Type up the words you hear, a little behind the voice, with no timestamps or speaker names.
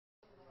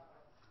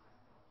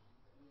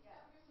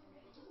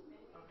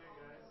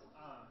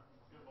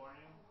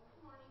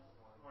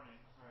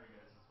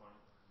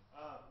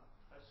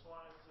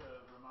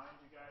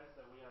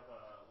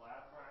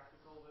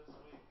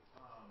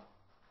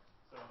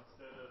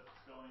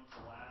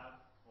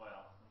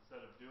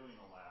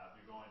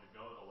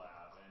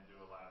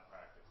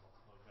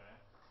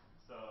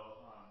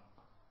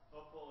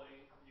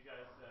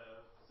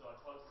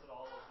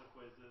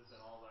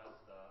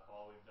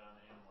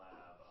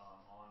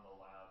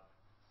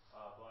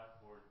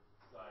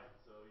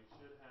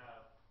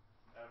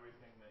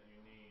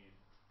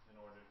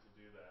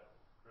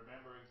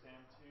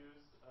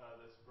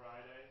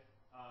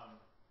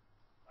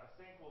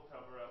think we'll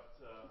cover up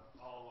to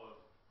all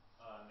of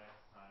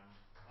next time.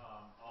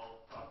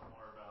 I'll talk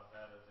more about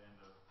that at the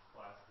end of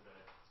class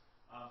today.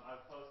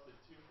 I've posted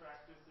 2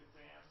 practice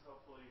exams.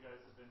 Hopefully you guys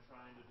have been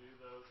trying to do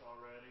those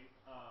already.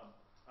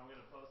 I'm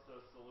going to post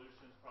those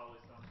solutions probably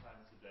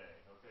sometime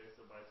today. Okay,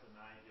 so by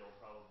tonight you'll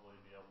probably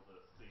be able to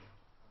see them.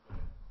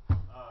 Okay.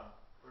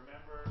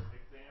 Remember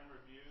exam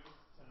reviews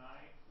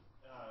tonight,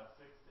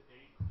 6 to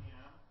 8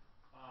 p.m.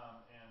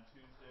 And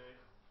Tuesday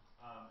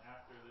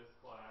after this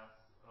class,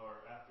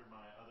 or after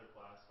my other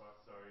class,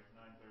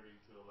 9:30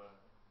 to 11.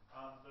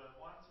 The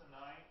one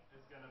tonight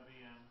is going to be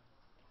in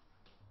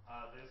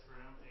this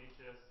room,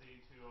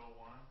 HSC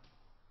 201.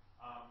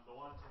 The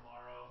one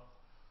tomorrow,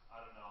 I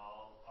don't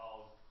know,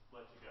 I'll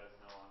let you guys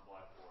know on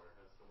Blackboard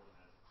as to when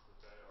it is,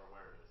 okay, or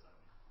where it is, I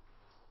mean.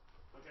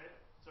 Okay,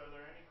 so are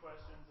there any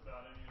questions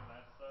about any of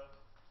that stuff,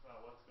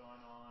 about what's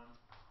going on?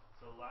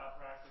 So lab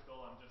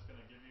practical, I'm just going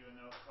to give you a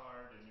note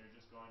card and you're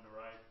just going to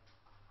write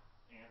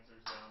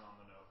answers down on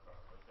the note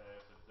card, okay?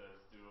 If it says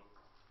do a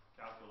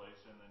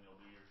calculation, then you'll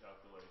do your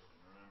calculation.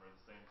 Remember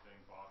the same thing,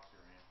 box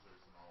your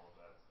answers and all of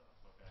that stuff,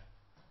 okay?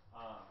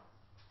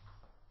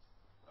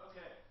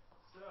 Okay,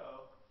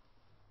 so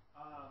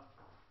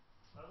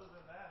other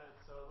than that,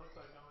 so it looks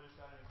like nobody's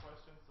got any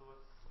questions, so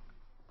let's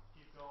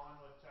keep going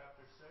with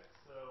chapter 6.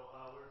 So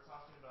we were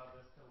talking about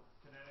this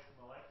kinetic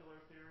molecular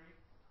theory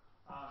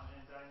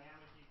and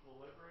dynamic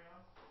equilibrium.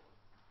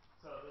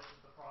 So this is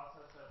the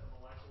process at the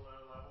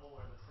molecular level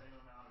where the same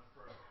amount of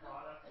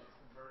product is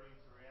converting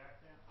to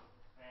reactant,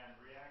 and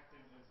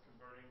reactant is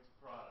converting to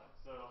product.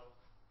 So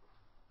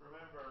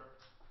remember,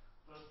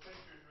 those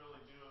pictures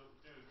really do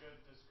a good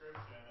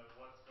description of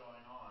what's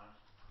going on.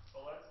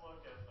 But let's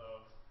look at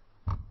the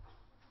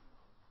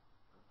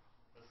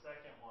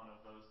second one of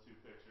those 2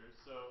 pictures.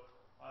 So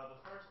the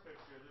first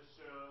picture, this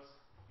shows,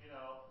 you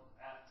know,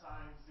 at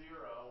time 0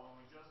 when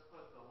we just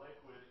put the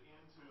liquid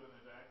into an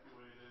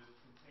evacuated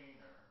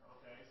container.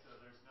 Okay, so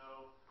there's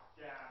no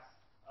gas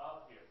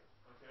up here.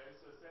 Okay,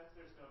 so since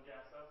there's no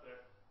gas up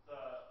there,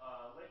 the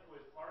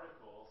liquid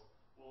particles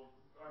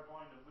are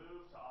going to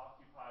move to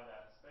occupy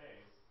that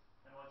space.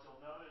 And what you'll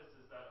notice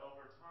is that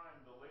over time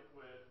the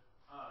liquid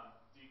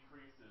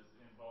decreases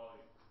in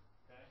volume.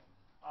 Okay,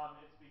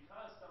 it's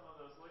because some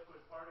of those liquid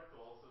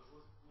particles,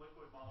 those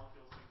liquid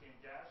molecules, became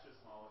gaseous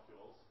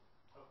molecules.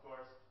 Of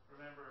course,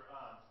 remember,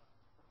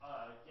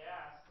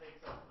 gas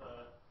takes up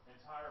the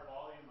entire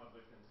volume of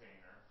the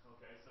container.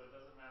 Okay, so it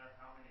doesn't matter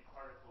how many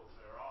particles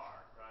there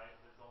are, right?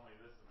 It's only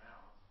this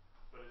amount,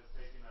 but it's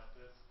taking up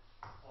this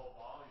whole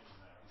volume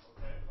there.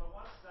 Okay, but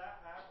once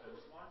that happens,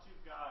 once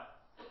you've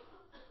got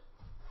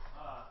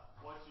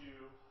what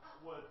you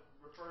would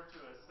refer to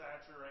as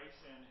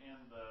saturation in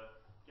the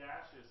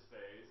gaseous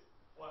phase,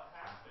 what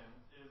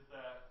happens is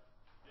that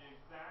the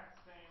exact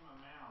same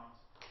amount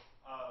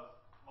of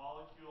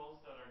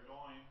molecules that are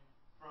going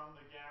from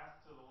the gas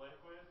to the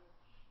liquid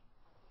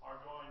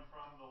are going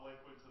from the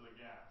liquid to the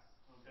gas.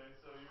 Okay,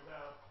 so you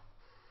have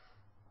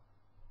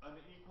an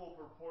equal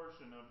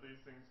proportion of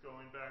these things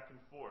going back and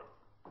forth.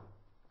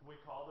 We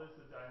call this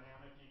a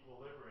dynamic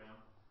equilibrium.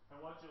 And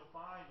what you'll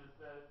find is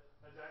that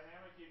a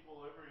dynamic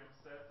equilibrium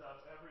sets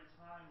up every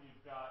time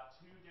you've got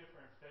 2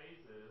 different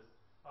phases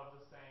of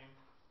the same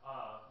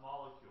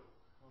molecule.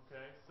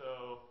 Okay,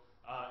 so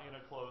in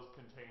a closed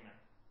container.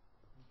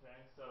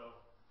 Okay,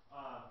 so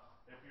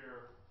if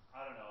you're,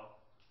 I don't know,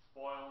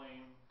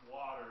 boiling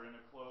water in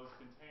a closed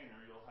container,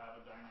 you'll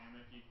have a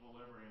dynamic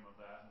equilibrium of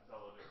that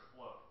until it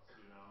explodes,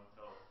 you know,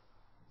 until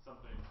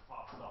something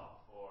pops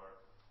off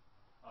or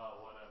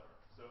whatever.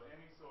 So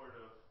any sort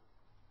of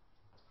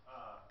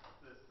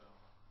system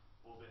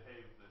will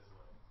behave this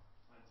way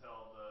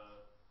until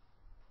the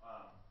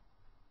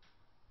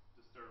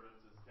disturbance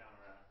is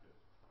counteracted.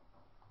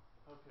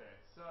 Okay,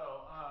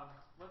 so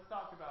let's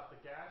talk about the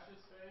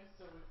gaseous phase.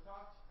 So we've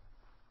talked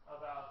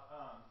about,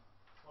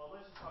 well,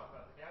 let's just talk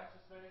about the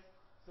gaseous phase.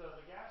 So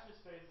the gaseous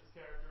phase is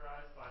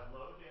characterized by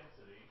low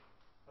density.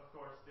 Of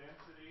course,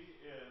 density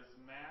is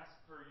mass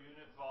per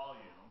unit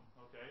volume.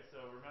 Okay,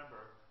 so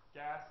remember,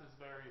 gas is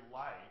very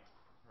light,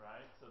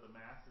 right? So the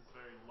mass is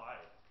very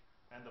light,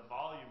 and the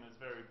volume is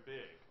very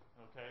big.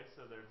 Okay,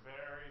 so they're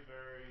very,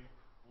 very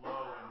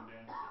low in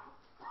density,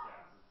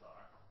 gases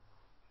are.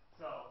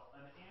 So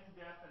an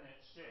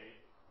indefinite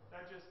shape,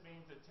 that just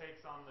means it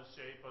takes on the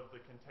shape of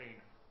the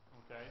container.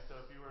 Okay, so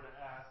if you were to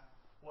ask,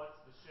 what's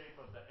the shape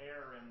of the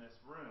air in this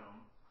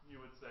room, you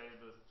would say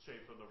the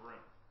shape of the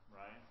room,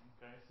 right?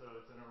 Okay, so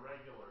it's an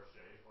irregular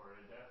shape or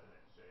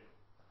indefinite shape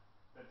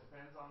that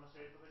depends on the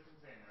shape of the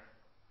container,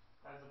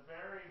 has a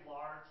very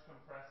large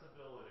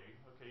compressibility.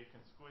 Okay, you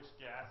can squish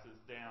gases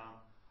down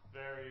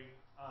very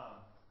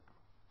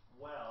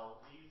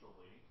well,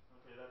 easily.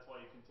 Okay, that's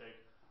why you can take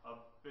a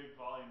big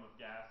volume of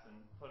gas and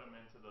put them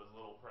into those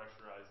little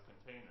pressurized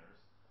containers.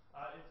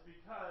 It's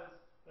because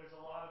there's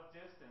a lot of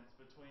distance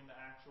between the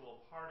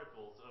actual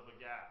particles of a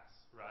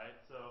gas, right?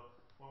 So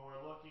when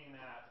we're looking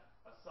at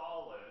a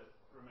solid,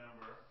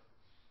 remember,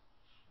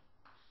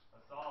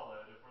 a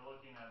solid, if we're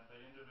looking at the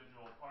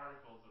individual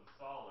particles of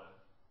solid,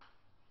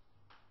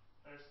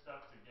 they're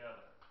stuck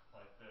together like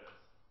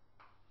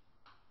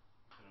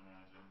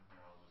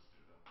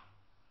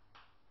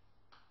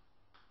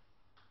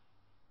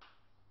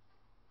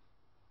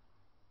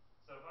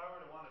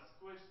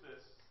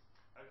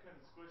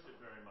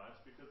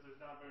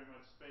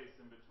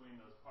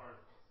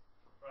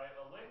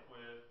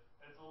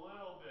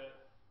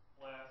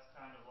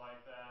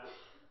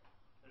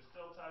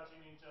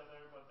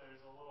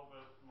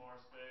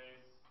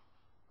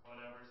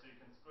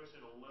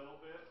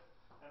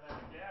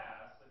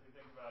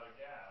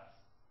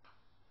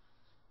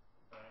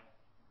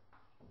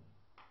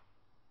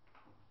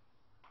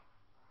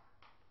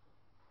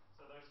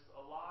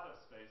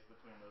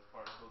between those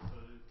particles so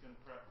that you can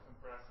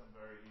compress them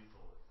very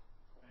easily.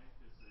 Okay,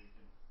 just so you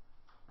can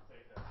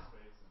take that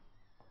space and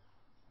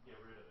get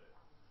rid of it.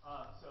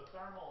 So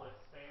thermal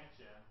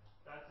expansion,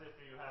 that's if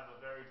you have a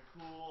very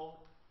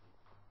cool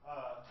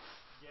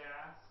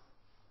gas.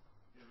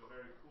 You have a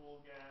very cool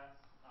gas.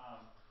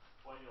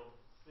 What you'll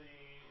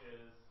see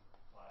is,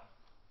 well,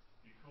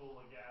 if you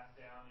cool the gas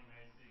down, you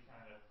may see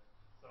kind of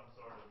some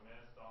sort of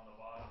mist on the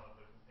bottom of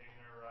the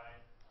container, right?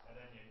 And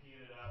then you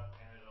heat it up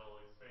and it'll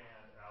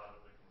expand out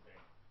of the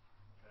container.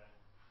 Okay?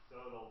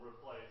 So it'll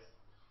replace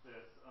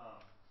this,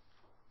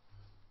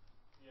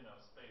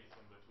 space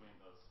in between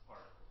those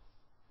particles.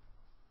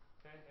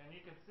 Okay? And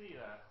you can see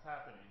that's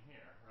happening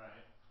here,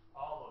 right?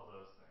 All of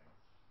those things.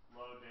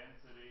 Low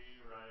density,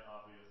 right?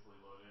 Obviously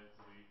low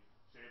density.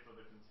 Shape of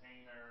the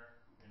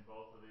container in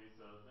both of these.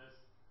 So this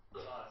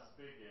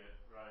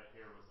spigot right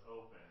here was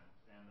opened,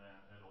 and then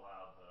it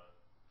allowed the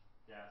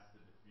gas to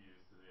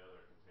diffuse to the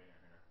other container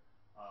here.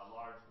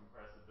 Large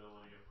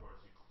compressibility, of course,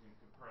 you can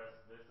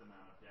compress this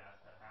amount of gas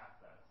to half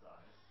that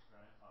size,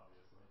 right?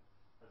 Obviously.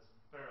 That's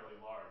fairly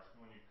large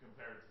when you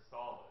compare it to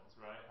solids,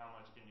 right? How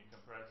much can you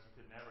compress?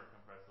 You could never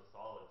compress a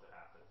solid to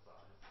half its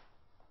size.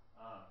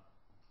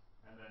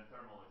 And then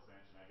thermal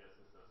expansion, I guess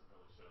this doesn't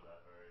really show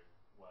that very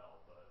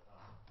well, but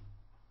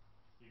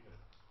you can.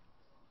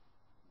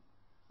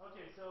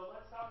 Okay, so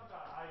let's talk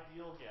about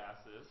ideal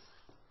gases.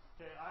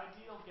 Okay,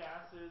 ideal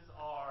gases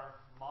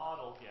are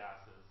model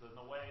gases, and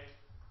the way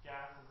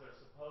gases are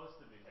supposed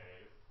to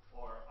behave,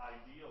 or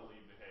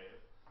ideally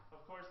behave. Of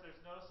course, there's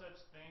no such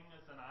thing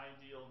as an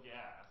ideal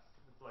gas.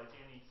 It's like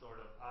any sort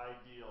of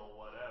ideal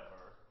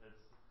whatever.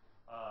 It's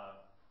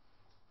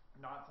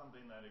not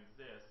something that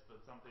exists,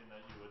 but something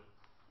that you would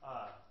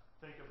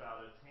think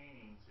about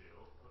attaining to.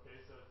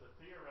 Okay, so it's a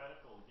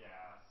theoretical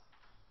gas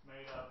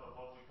made up of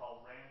what we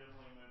call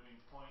randomly moving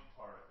point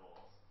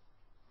particles.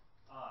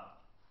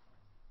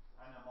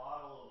 And a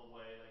model of the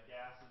way that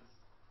gases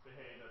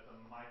behave at the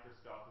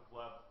microscopic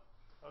level.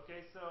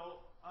 Okay,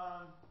 so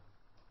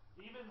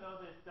even though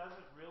this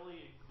doesn't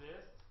really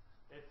exist,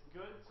 it's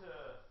good to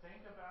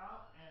think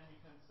about, and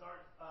you can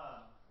start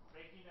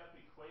making up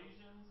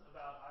equations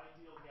about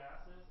ideal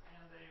gases,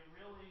 and they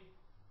really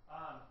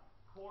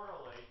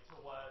correlate to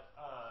what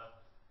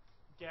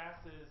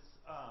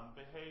gases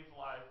behave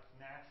like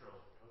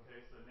naturally. Okay,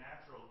 so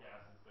natural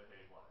gases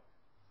behave like.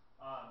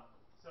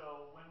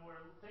 So when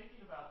we're thinking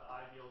about the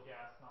ideal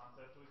gas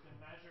concept, we can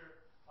measure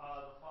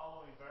the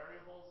following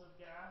variables of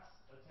gas: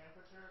 the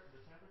temperature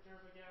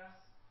of a gas,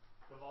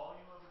 the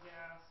volume of a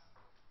gas,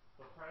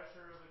 the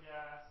pressure of a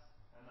gas,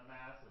 and the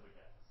mass of a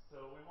gas.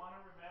 So we want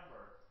to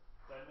remember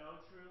that no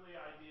truly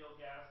ideal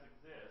gas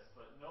exists,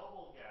 but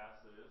noble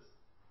gases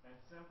and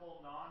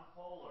simple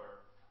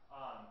non-polar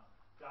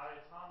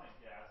diatomic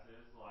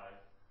gases like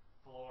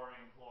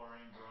fluorine,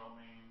 bromine,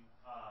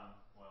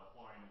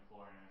 fluorine and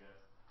chlorine, I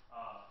guess,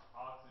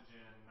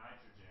 oxygen,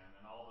 nitrogen,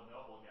 and all the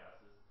noble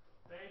gases,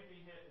 they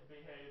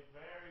behave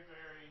very,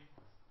 very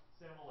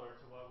similar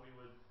to what we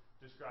would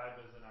describe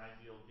as an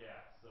ideal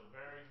gas. So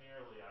very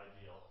nearly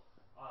ideal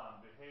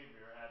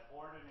behavior at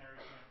ordinary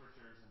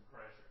temperatures and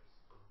pressures.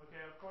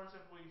 Okay, of course,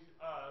 if we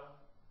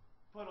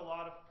put a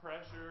lot of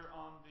pressure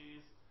on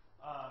these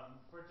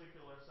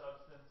particular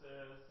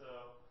substances,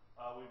 so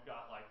we've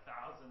got like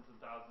thousands and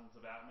thousands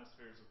of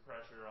atmospheres of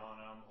pressure on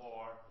them,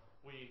 or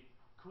we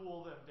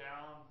cool them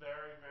down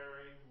very,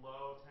 very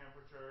low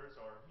temperatures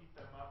or heat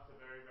them up to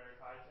very, very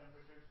high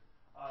temperatures,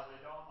 they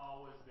don't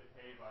always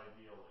behave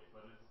ideally,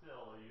 but it's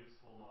still a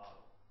useful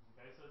model.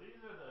 Okay, so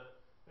these are the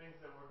things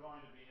that we're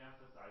going to be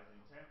emphasizing: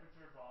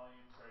 temperature,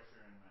 volume,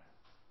 pressure, and mass.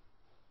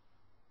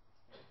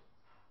 Okay.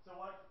 So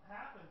what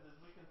happens is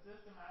we can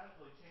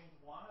systematically change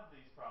one of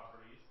these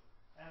properties,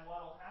 and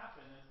what will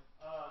happen is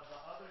the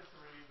other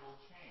three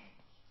will change.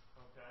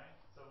 Okay,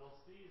 so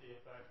we'll see the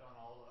effect on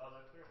all the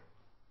other three.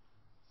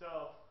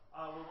 So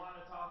we want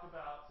to talk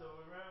about, so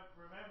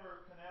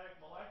remember kinetic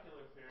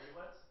molecular theory.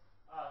 Let's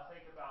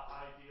think about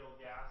ideal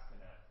gas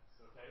kinetics.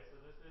 Okay, so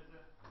this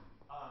isn't,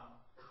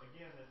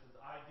 again, this is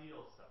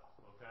ideal stuff.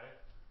 Okay,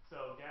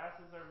 so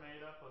gases are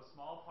made up of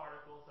small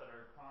particles that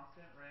are in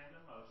constant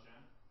random motion.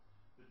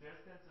 The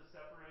distance of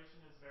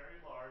separation is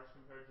very large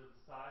compared to the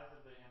size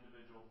of the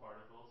individual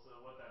particles. So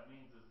what that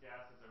means is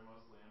gases are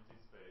mostly empty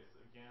space.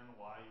 Again,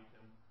 why you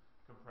can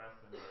compress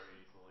them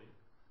very easily.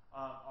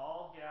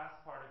 All gas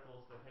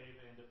particles behave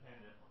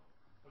independently.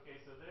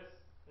 Okay, so this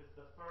is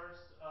the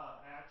first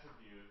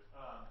attribute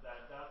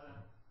that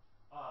doesn't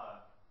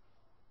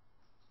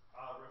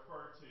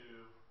refer to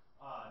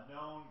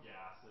known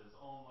gases,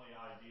 only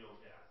ideal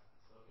gases.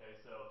 Okay,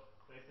 so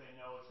they say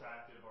no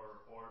attractive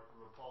or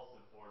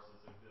repulsive forces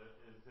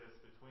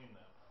exist between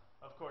them.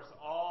 Of course,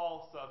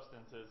 all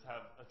substances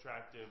have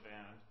attractive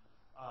and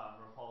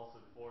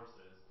repulsive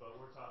forces, but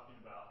we're talking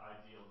about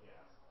ideal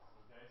gases.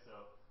 Okay,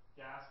 so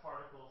gas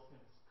particles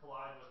can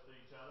collide with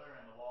each other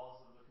and the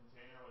walls of the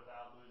container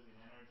without losing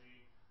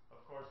energy.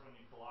 Of course, when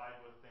you collide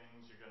with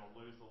things, you're going to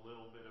lose a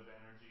little bit of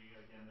energy.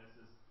 Again, this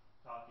is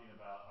talking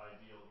about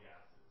ideal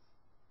gases.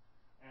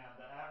 And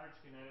the average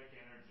kinetic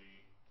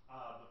energy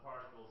the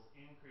particles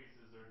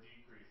increases or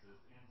decreases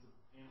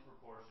in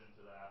proportion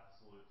to the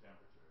absolute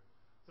temperature.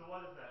 So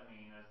what does that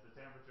mean? As the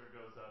temperature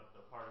goes up,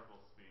 the particle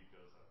speed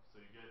goes up.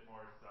 So you get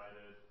more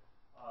excited,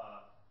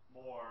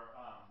 more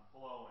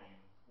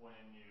flowing when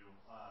you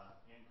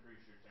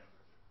increase your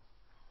temperature.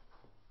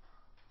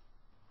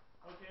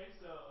 Okay,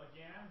 so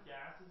again,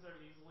 gases are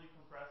easily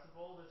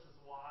compressible. This is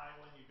why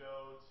when you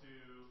go to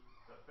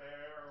the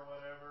fair or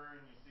whatever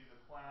and you see the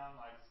clown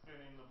like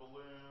spinning the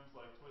balloons,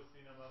 like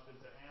twisting them up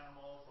into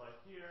animals like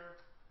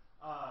here,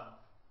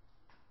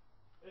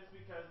 it's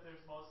because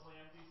there's mostly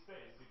empty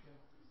space. You can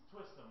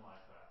twist them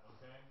like that,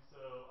 okay?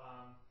 So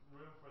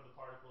room for the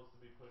particles to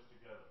be pushed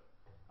together.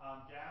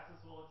 Gases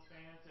will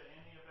expand to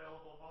any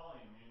available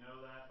volume. You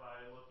know that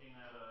by looking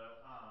at a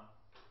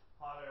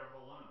hot air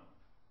balloon.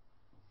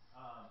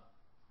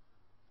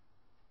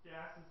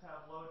 Gases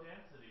have low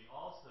density.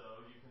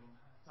 Also, you can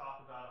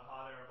talk about a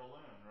hot air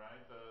balloon,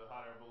 right? The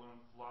hot air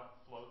balloon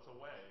floats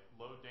away.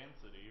 Low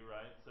density,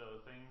 right?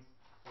 So things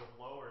with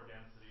lower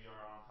density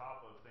are on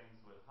top of things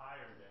with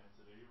higher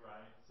density,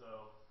 right?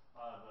 So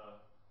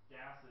the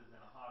gases in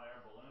a hot air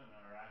balloon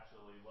are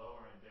actually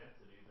lower in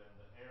density than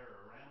the air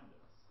around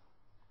us.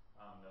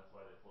 That's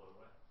why they float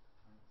away.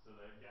 Right? So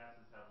the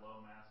gases have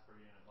low mass per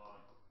unit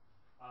volume.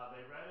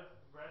 They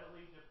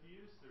readily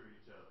diffuse through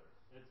each other.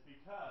 It's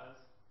because,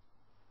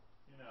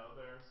 you know,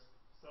 there's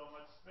so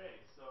much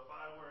space. So if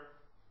I were,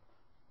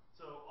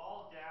 so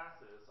all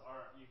gases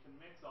are, you can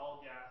mix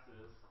all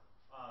gases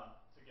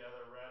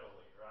together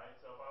readily, right?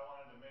 So if I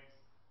wanted to mix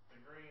the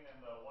green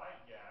and the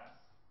white gas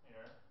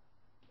here,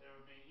 it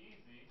would be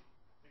easy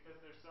because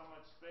there's so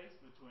much space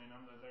between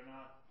them that they're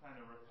not kind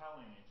of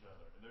repelling each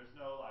other. There's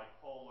no like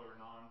polar,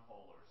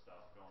 non-polar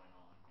stuff going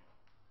on here.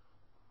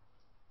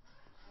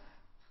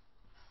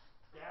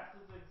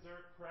 Gases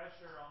exert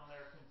pressure on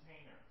their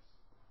containers.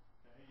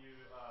 Okay, you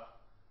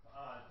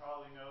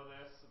probably know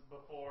this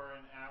before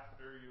and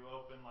after you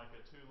open like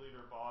a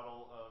 2-liter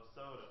bottle of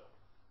soda.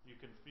 You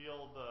can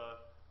feel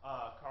the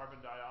carbon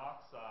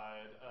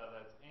dioxide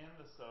that's in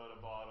the soda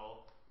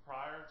bottle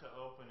prior to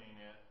opening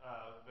it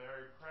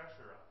very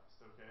pressurized,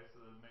 okay?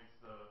 So it makes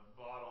the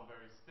bottle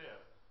very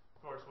stiff.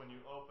 Of course, when you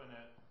open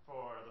it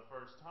for the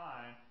first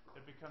time,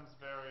 it becomes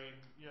very,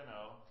 you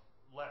know,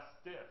 less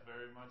stiff,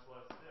 very much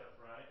less stiff,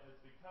 right?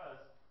 It's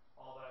because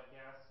all that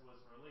gas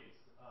was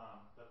released.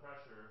 The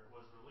pressure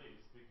was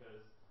released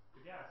because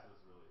the gas was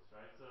released,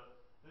 right? So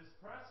this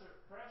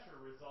pressure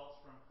results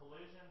from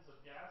collisions of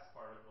gas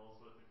particles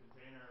with the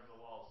container of the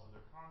wall. So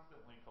they're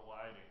constantly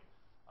colliding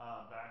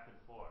back and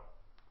forth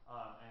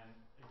and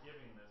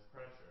giving this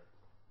pressure.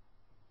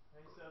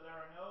 Okay, so there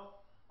are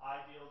no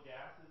ideal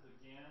gases.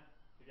 Again,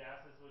 the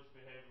gases which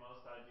behave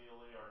most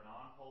ideally are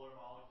nonpolar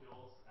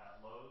molecules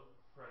at low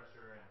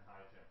pressure and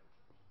high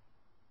temperature.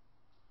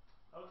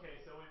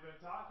 Okay, so we've been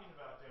talking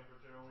about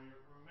temperature, and we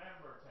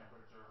remember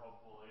temperature,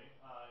 hopefully.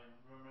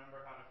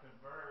 Remember how to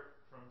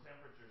convert from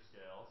temperature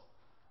scales.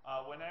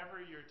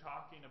 Whenever you're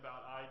talking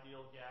about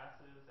ideal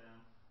gases and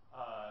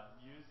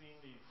using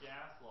these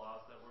gas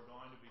laws that we're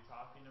going to be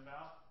talking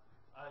about,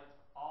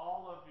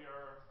 all of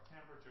your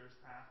temperatures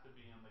have to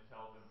be in the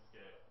Kelvin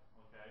scale.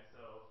 Okay,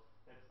 so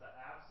it's the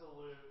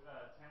absolute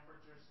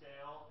temperature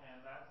scale,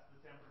 and that's the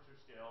temperature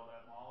scale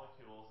that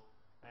molecules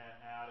and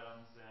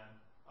atoms and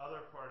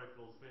other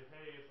particles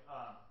behave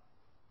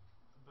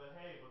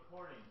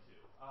according to.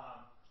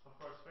 Of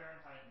course,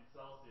 Fahrenheit and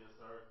Celsius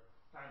are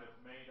kind of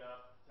made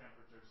up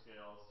temperature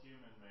scales,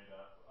 human made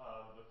up.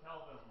 The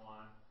Kelvin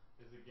one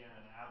is again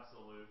an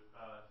absolute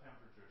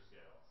temperature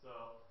scale.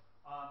 So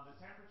the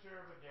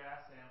temperature of a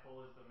gas sample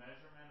is the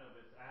measurement of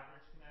its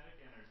average kinetic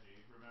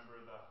energy.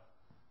 Remember, the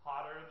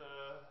hotter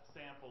the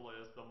sample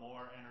is, the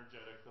more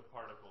energetic the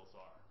particles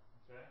are.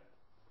 Okay?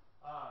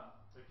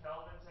 The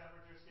Kelvin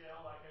temperature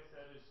scale, like I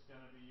said, is going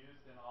to be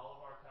used in all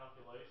of our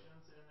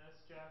calculations in this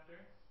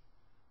chapter.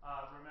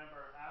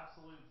 Remember,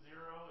 absolute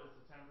zero is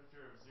the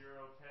temperature of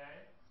 0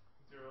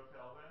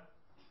 Kelvin.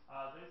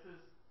 This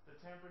is the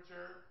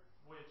temperature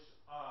which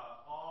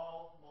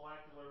all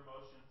molecular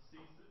motion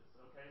ceases.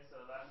 Okay,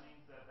 so that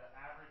means that the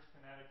average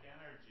kinetic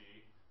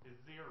energy is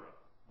 0.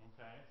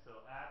 Okay,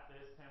 so at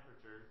this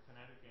temperature,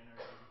 kinetic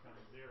energy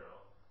becomes 0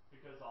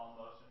 because all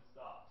motion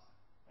stops.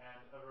 And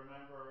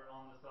remember,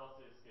 on the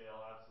Celsius scale,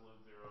 absolute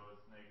zero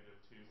is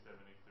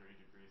 -273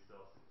 degrees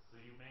Celsius.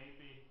 So you may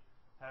be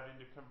having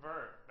to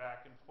convert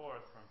back and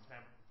forth from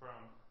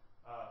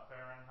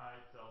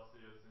Fahrenheit,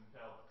 Celsius, and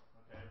Kelvin.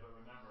 Okay, but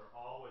remember,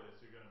 always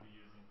you're going to be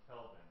using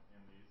Kelvin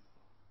in these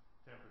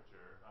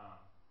temperature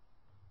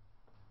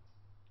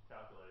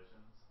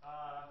calculations.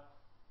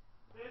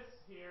 This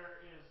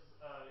here is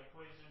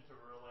equation to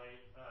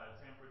relate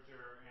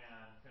temperature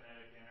and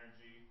kinetic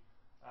energy.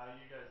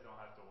 You guys don't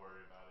have to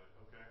worry about it,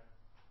 okay?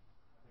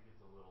 I think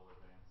it's a little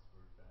advanced for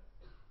you guys.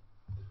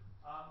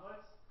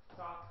 Let's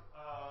talk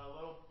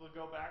we'll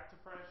go back to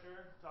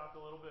pressure, talk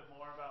a little bit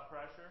more about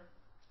pressure.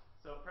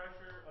 So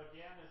pressure,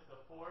 again, is the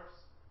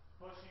force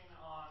pushing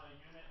on a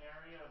unit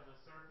area of the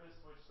surface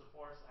which the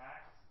force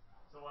acts.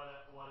 So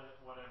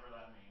whatever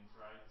that means,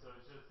 right? So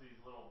it's just these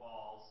little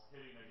balls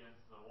hitting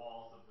against the wall.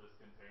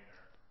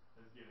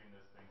 is giving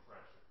this thing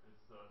pressure.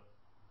 It's the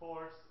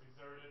force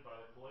exerted by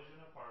the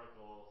collision of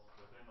particles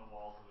within the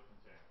walls of a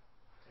container.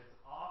 It's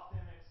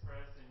often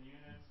expressed in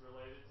units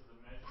related to the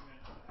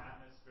measurement of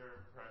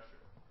atmospheric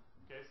pressure.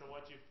 Okay, so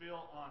what you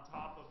feel on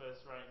top of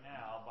us right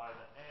now by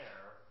the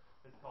air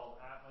is called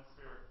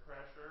atmospheric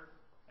pressure,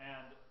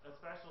 and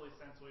especially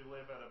since we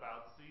live at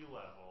about sea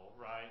level,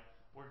 right,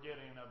 we're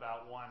getting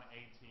about 1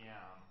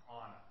 atm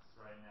on us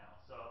right now.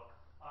 So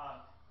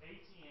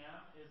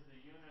atm is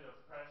the unit of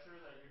pressure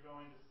that you're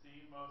going to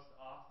see most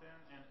often,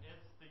 and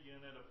it's the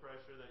unit of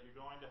pressure that you're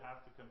going to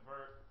have to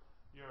convert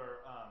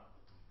your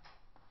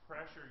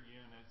pressure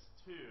units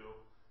to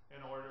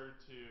in order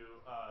to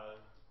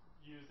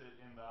use it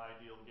in the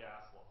ideal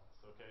gas laws.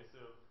 Okay, so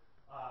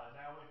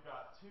now we've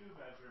got two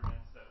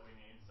measurements that we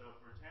need. So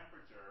for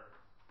temperature,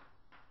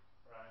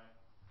 right,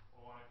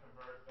 we'll want to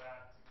convert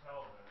that to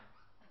Kelvin.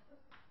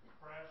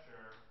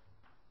 Pressure,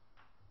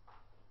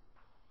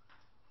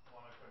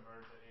 we'll want to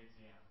convert to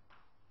atm.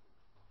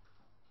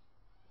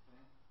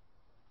 Okay.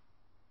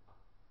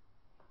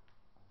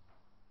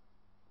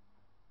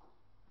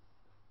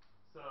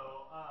 So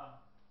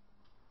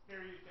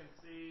here you can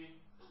see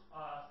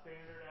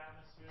standard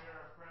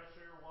atmospheric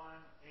pressure. 1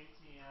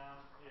 atm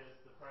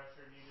is the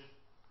pressure needed.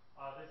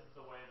 This is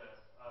the way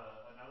that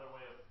another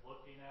way of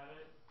looking at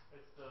it.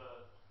 It's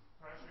the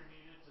pressure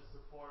needed to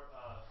support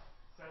a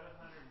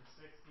 760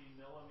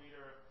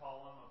 millimeter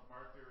column of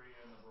mercury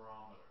in the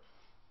barometer.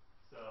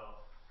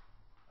 So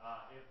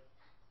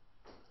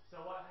so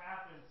what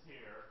happens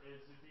here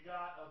is if you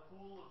got a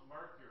pool of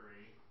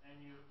mercury and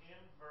you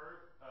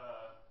invert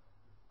a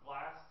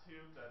glass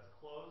tube that's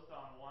closed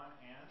on one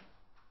end,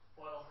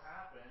 what'll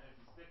happen if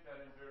you stick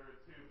that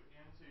inverted tube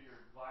into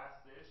your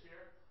glass dish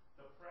here,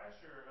 the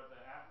pressure of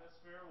the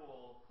atmosphere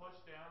will push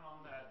down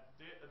on that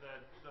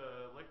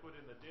the liquid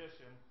in the dish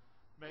and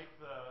make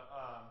the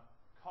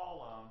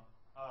column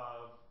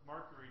of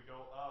mercury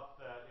go up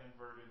that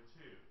inverted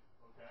tube.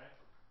 Okay?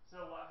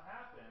 So what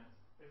happens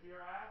if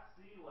you're at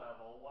sea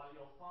level, what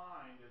you'll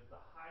find is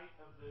the height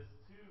of this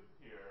tube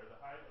here,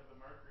 the height of the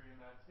mercury in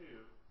that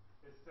tube,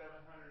 is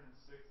 760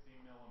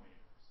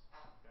 millimeters.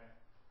 Okay?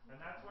 And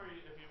that's where,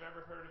 if you've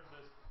ever heard of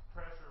this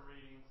pressure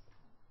readings,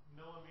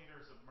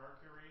 millimeters of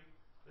mercury,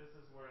 this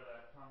is where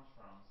that comes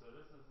from. So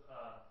this is,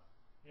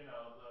 you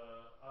know,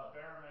 the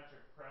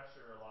barometric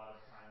pressure a lot of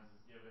times is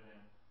given in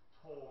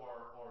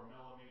torr or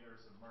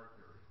millimeters of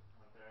mercury.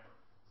 Okay?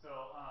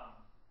 So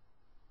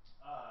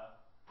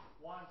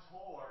 1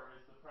 torr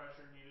is the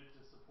pressure needed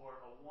to support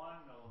a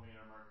 1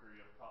 millimeter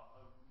mercury of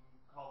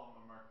column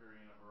of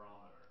mercury in a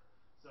barometer.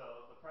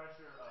 So the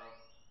pressure of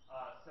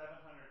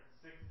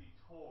 760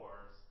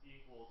 torrs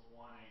equals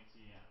 1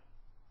 atm.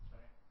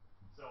 Okay?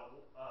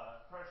 So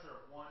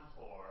pressure of 1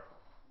 torr,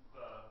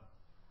 the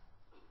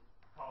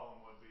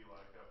column would be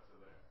like up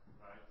to there,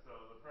 right? So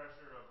the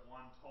pressure of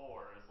 1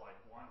 torr is like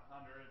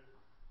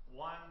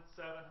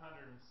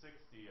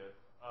 1/760th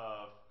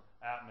of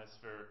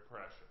atmospheric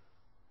pressure.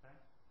 Okay?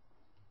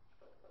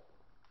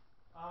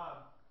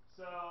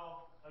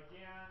 So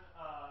again,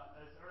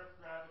 as Earth's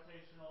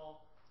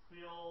gravitational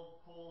field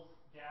pulls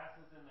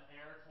gases in the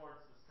air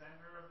towards the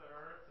center of the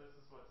Earth, this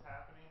is what's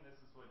happening. This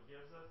is what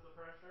gives us the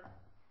pressure.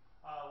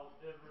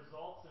 It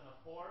results in a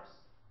force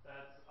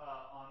that's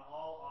on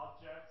all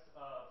objects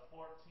of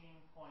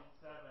 14.7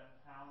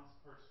 pounds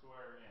per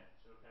square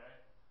inch.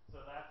 Okay,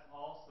 so that's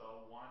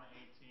also 1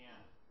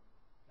 atm.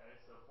 Okay,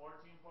 so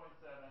 14.7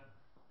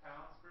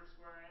 pounds per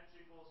square inch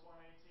equals 1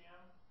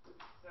 atm.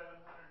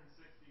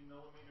 760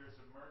 millimeters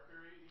of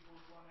mercury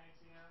equals 1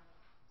 atm.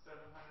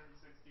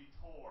 760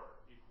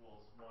 torr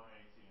equals 1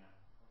 atm.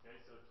 Okay,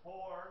 so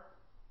torr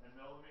and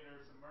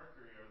millimeters of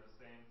mercury are the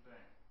same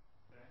thing.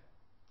 Okay,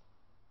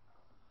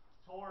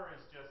 torr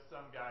is just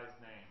some guy's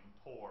name.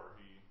 Torr,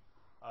 he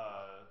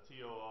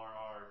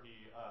Torr.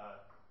 He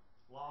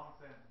long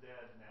since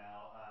dead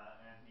now,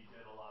 and he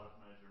did a lot of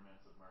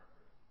measurements of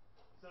mercury.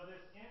 So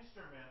this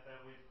instrument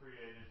that we've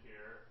created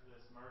here,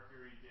 this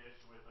mercury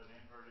dish with an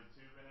inverted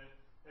tube in it,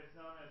 it's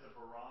known as a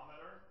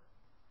barometer.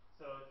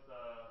 So it's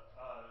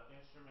the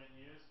instrument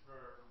used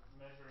for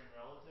measuring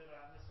relative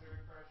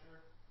atmospheric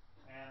pressure.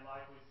 And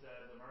like we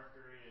said, the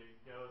mercury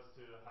goes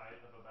to a height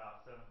of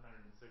about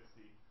 760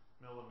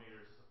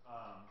 millimeters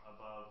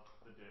above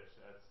the dish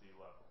at sea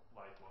level,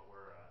 like what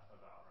we're at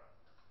about right now.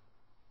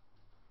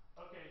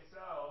 Okay,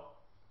 so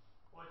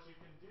what you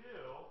can do,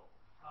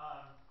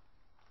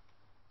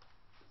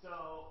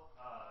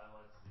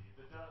 let's see,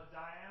 the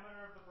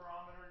diameter of the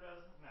barometer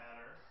doesn't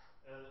matter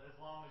as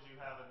long as you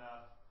have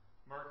enough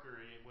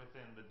mercury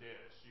within the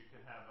dish. You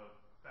can have a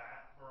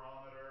fat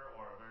barometer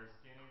or a very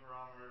skinny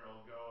barometer,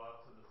 it'll go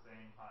up to the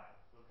same height.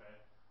 Okay?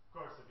 Of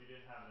course, if you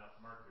didn't have enough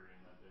mercury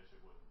in that dish,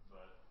 it wouldn't.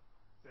 But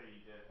say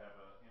you did have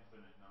an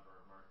infinite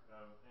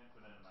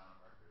infinite amount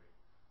of mercury.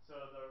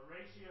 So the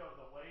ratio of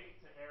the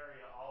weight to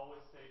area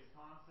always stays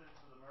constant,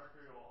 so the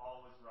mercury will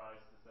always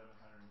rise to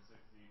 760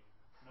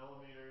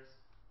 millimeters.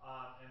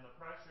 And the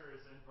pressure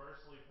is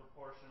inversely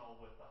proportional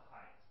with the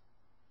height.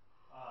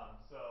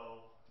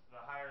 So the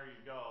higher you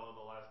go,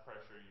 the less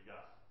pressure you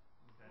got.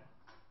 Okay?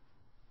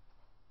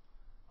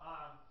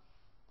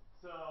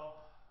 So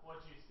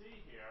what you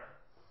see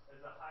here is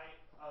a height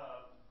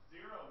of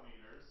 0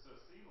 meters, so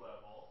sea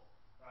level,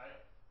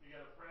 right? You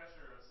get a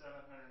pressure of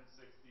 760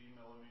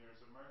 millimeters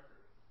of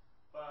mercury.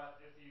 But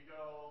if you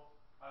go,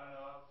 I don't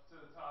know, up to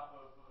the top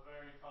of a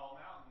very tall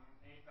mountain,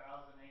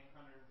 8,848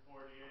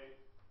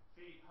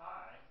 feet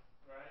high,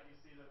 right? You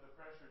see that the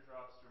pressure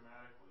drops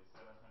dramatically,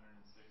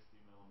 760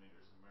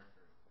 millimeters of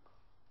mercury.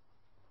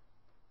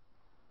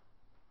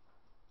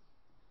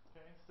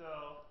 Okay,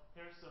 so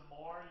here's some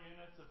more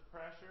units of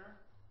pressure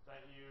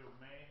that you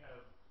may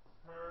have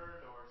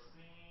heard or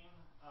seen.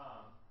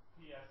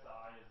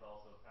 PSI is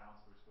also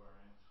pounds per square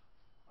inch.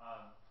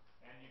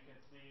 And you can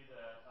see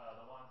that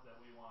the ones that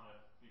we want to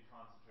be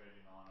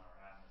concentrating on are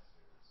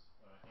atmospheres,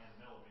 in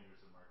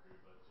millimeters of mercury,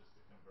 but just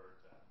to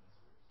convert to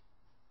atmospheres.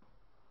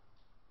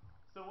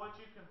 So what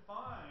you can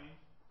find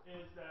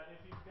is that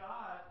if you've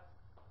got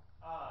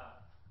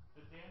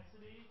the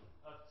density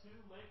of two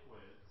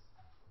liquids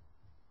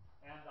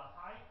and the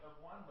height of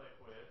one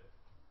liquid,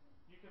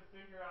 you can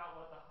figure out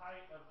what the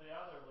height of the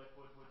other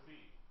liquid would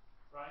be,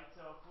 right?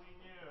 So if we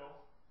knew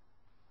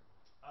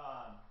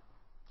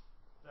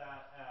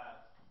that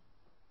at,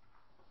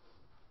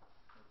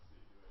 let's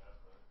see, do we have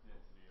the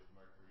density of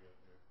mercury up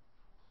here?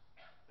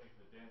 I think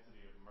the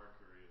density of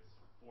mercury is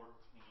 14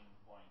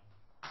 point,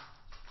 I can't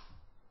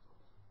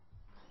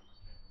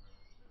remember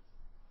the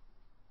density.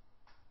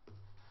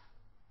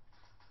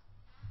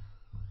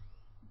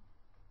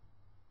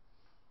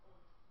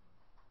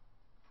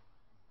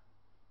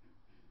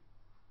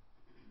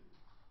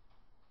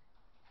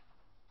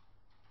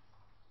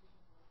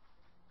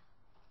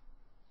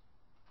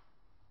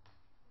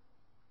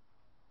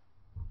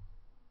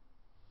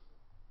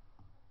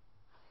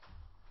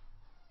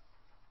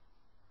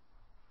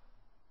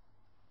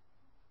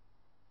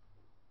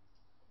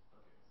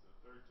 Okay, so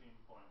 13.5.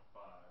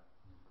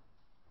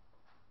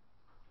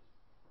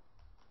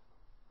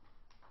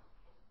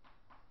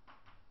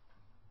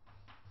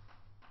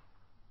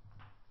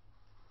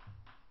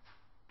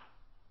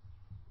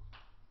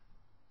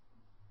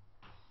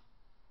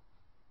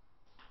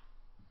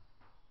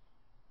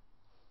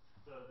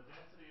 So the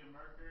density of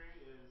mercury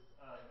is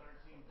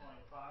 13.5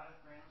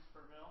 grams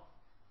per mil.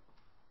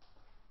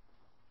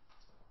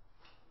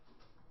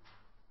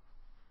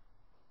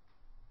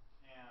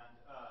 And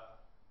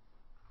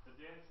the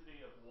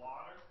density of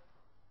water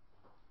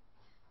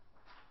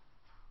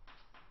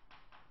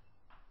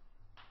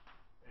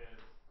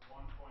is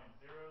 1.00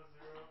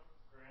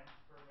 grams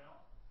per mil.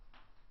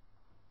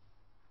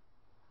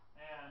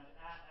 And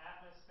at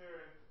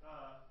atmospheric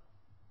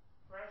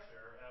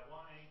pressure at 1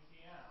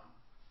 atm,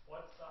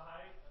 what's the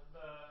height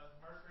the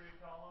mercury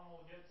column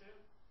will get to?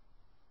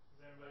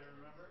 Does anybody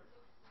remember?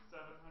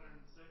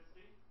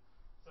 760.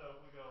 So if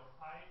we go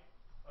height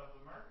of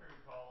the mercury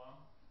column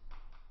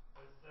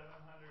is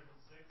 760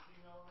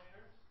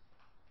 millimeters,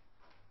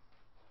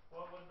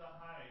 what would the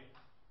height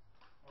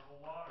of a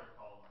water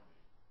column be?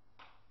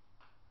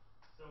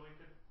 So we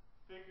could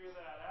figure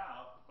that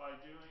out by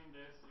doing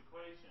this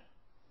equation,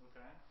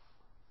 okay?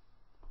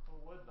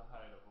 What would the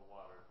height of a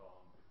water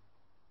column be?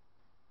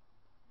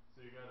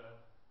 So you gotta,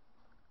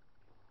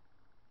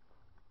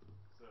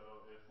 so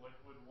if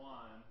liquid 1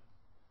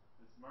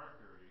 is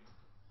mercury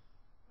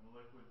and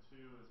liquid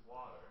 2 is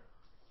water,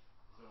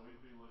 so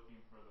we'd be looking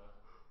for the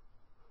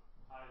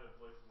height of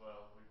liquid,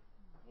 well,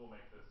 we'll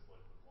make this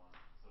liquid 1,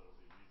 so it'll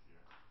be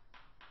easier.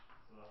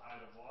 So the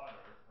height of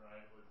water,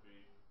 right, would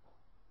be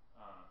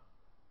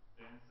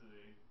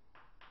density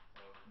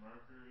of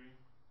mercury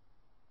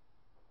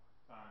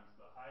times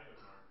the height of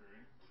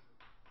mercury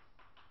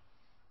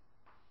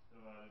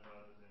divided by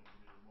the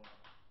density of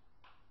water.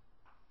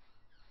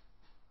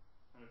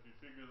 And if you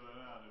figure that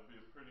out, it'd be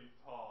a pretty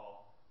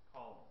tall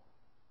column.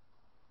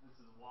 This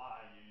is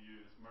why you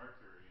use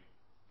mercury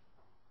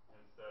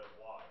instead of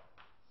water,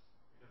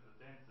 because the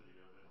density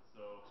of it is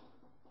so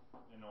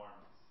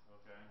enormous,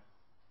 okay?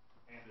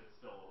 And it's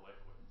still a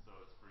liquid, so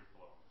it's free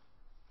flowing.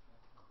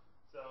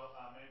 So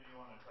maybe you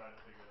want to try to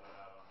figure that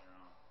out on your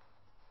own.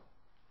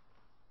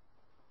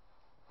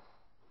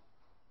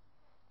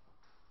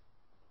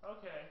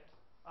 Okay,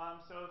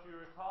 so if you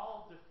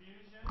recall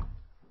diffusion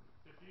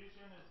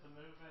is the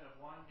movement of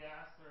one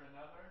gas through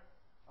another.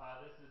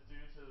 This is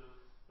due to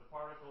the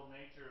particle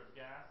nature of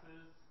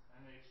gases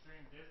and the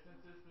extreme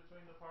distances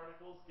between the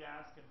particles.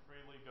 Gas can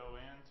freely go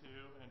into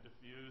and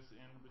diffuse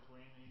in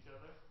between each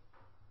other.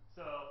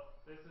 So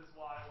this is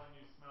why when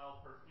you smell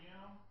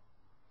perfume,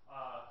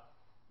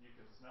 you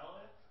can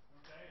smell it,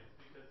 okay? It's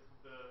because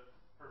the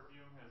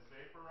perfume has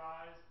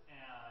vaporized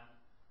and,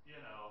 you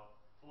know,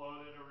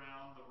 floated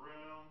around the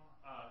room,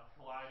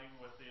 colliding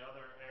with the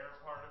other air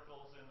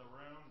particles in the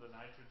room, the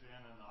nitrogen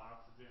and the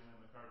oxygen and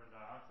the carbon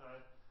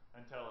dioxide,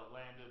 until it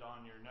landed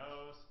on your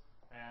nose,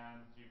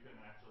 and you can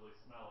actually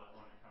smell it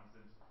when it comes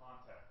into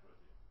contact with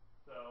you.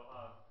 So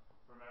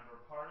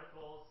remember,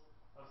 particles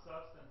of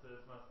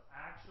substances must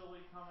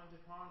actually come into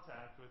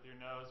contact with your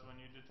nose when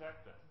you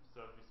detect them.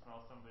 So if you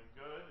smell something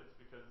good, it's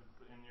because it's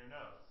in your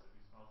nose. If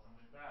you smell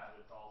something bad,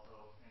 it's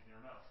also in your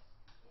nose.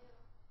 Ew.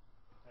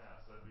 Yeah,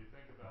 so if you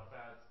think about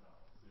bad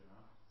smells, you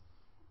know.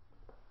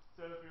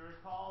 So if you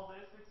recall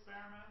this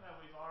experiment that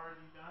we've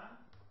already done,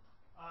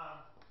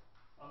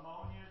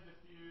 ammonia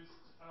diffused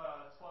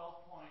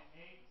 12.8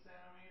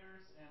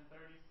 centimeters in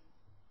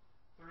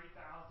 33,760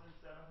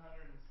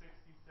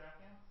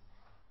 seconds,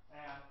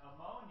 and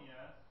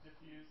ammonia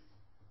diffused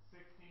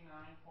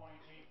 69.85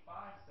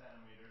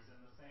 centimeters in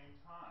the same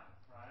time,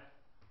 right?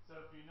 So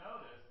if you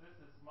notice, this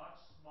is much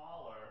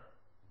smaller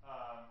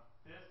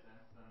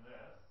distance than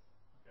this.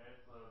 Okay,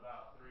 it's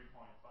about 3.5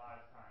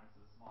 times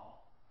as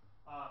small.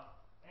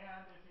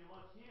 And if you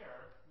look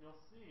here, you'll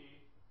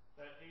see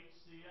that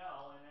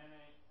HCl and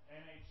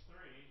NH3,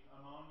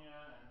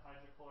 ammonia and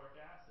hydrochloric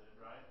acid,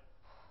 right?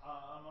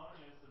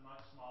 Ammonia is a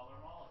much smaller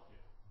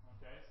molecule.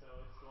 Okay, so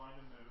it's going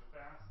to move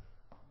faster.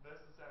 This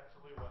is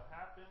actually what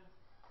happens,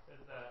 is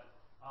that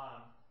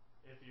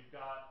if you've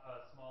got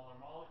smaller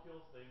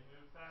molecules, they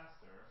move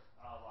faster.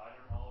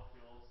 Lighter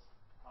molecules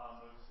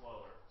move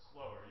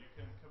slower. You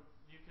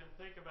can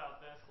think about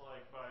this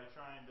like by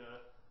trying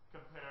to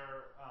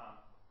compare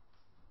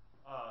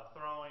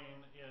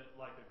throwing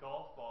like a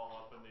golf ball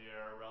up in the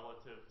air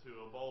relative to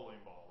a bowling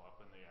ball up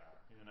in the air.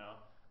 You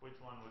know, which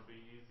one would be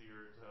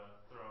easier to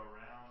throw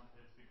around?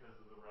 It's because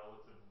of the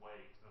relative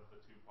weight of the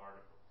two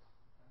particles.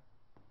 Okay?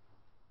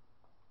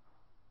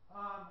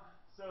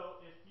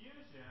 So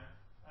effusion,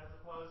 as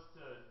opposed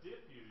to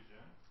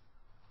diffusion.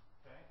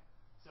 Okay.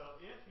 So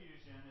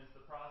effusion is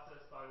the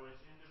process by which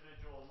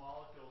individual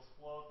molecules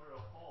flow through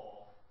a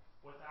hole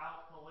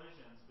without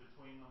collisions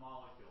between the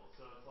molecules.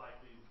 So it's like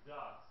these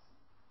ducks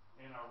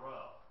in a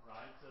row,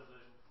 right? So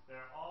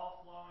they're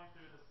all flowing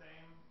through the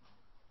same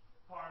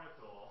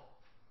particle,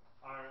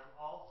 are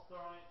all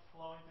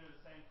flowing through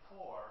the same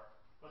pore,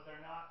 but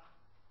they're not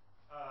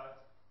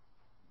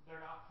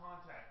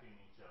contacting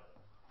each other.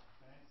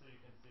 Okay, so you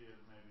can see it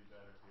maybe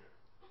better here.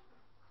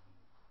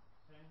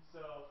 Okay,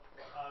 so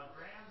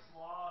Graham's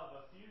law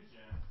of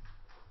effusion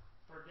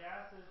for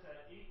gases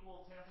at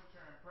equal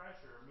temperature and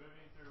pressure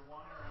moving through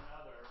one or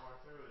another or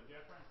through a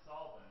different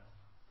solvent,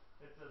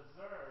 it's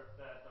observed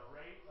that the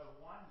rate of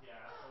one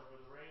gas over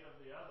the rate of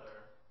the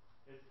other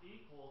is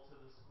equal to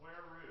the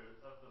square root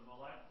of the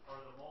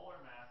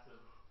molar mass of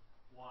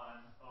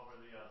one over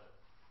the other.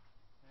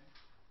 Okay?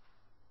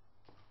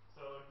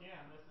 So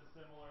again, this is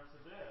similar to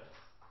this,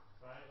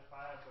 right? If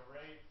I have the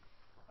rate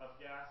of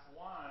gas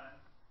 1,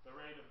 the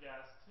rate of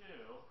gas 2,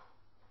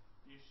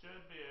 you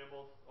should be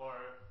able,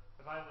 or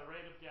if I have the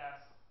rate of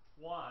gas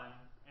 1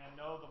 and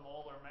know the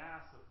molar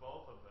mass of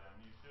both of them,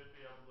 you should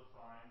be able to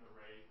find the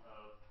rate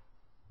of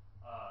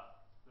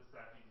the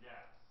second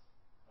gas.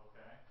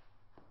 Okay?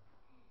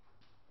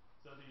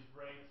 So these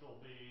rates will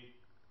be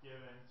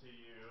given to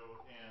you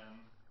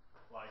in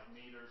like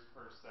meters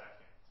per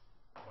second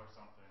or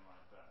something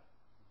like that.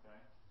 Okay?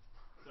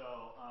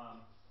 So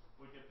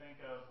we could think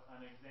of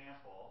an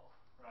example,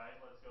 right?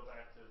 Let's go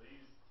back to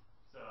these.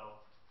 So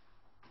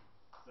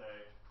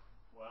say,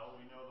 well,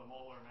 we know the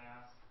molar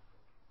mass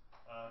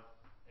of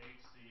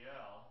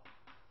HCl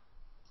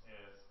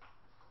is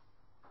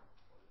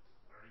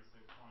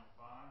 36.5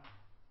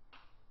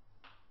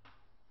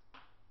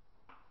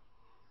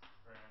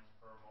 grams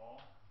per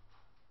mole.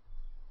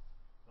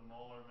 The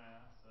molar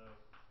mass of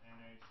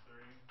NH3,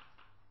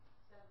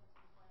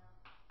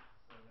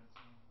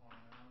 17.0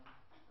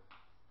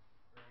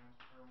 grams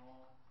per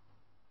mole.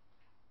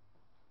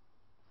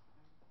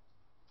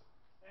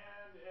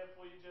 And if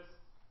we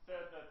just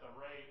said that the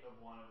rate of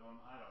one of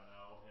them, I don't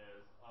know,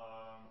 is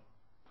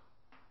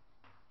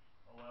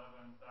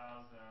 11,000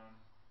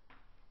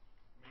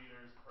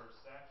 meters per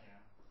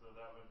second, so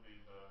that would be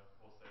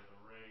we'll say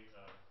the rate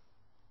of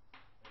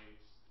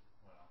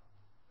that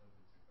would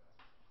be too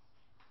fast.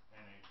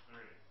 NH3.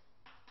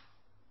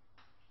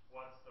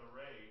 What's the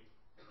rate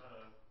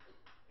of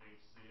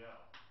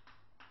HCl?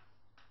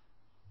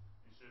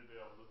 You should be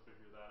able to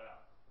figure that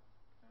out.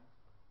 Okay?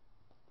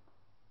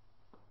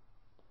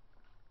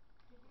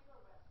 Could you go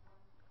back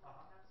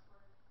one next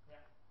word?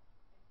 Yeah.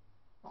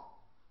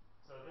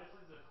 So this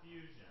is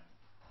effusion.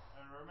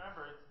 And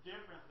remember, it's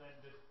different than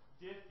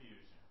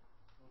diffusion.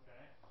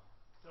 Okay?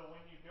 So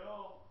when you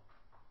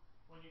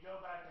go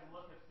back and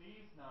look at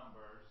these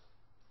numbers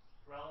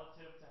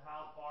relative to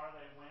how far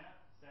they went,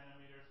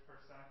 centimeters per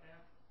second,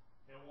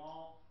 it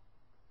won't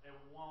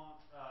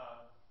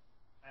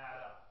add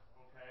up.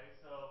 Okay?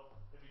 So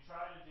if you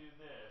try to do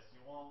this,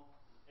 it won't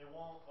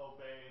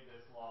obey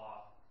this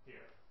law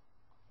here.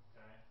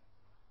 Okay?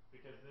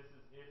 Because this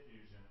is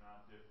effusion,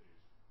 not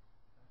diffusion.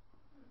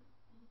 Okay?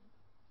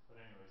 But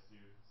anyways,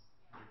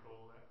 you're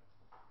cool with that?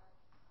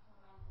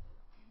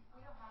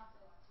 We don't have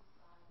those two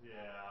slides.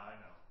 Yeah, I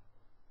know.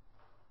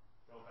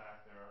 Go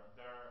back there.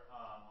 They're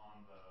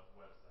on the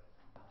website.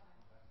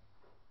 Okay.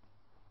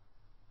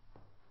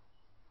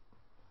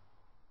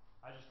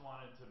 I just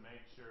wanted to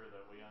make sure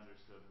that we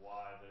understood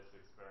why this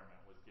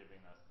experiment was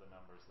giving us the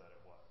numbers that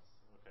it was,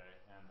 okay,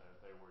 and that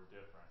they were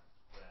different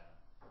than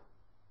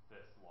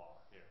this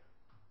law here.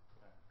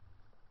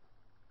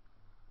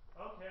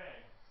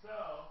 Okay,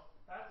 so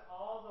that's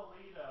all the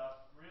lead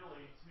up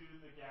really to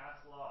the gas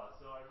laws.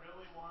 So I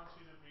really want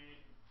you to be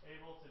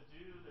able to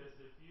do this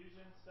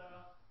diffusion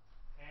stuff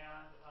and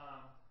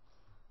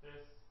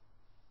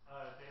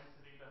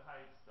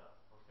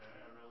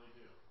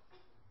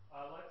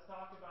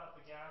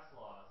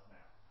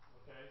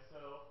Okay,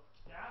 so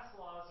gas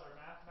laws are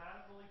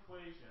mathematical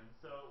equations.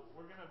 So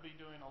we're going to be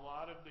doing a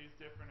lot of these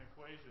different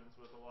equations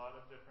with a lot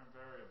of different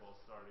variables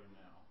starting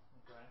now.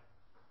 Okay,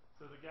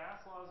 so the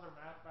gas laws are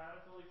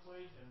mathematical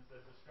equations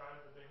that describe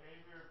the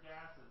behavior of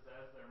gases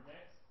as they're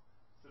mixed,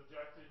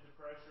 subjected to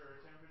pressure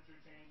or temperature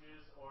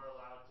changes, or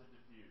allowed to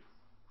diffuse.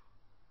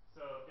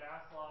 So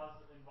gas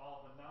laws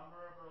involve a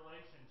number of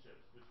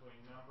relationships between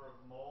number of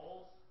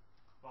moles,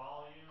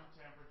 volume,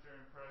 temperature,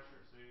 and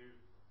pressure. So you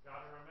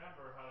got to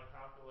remember how to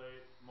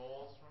calculate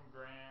moles from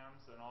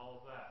grams and all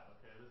of that.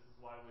 Okay, this is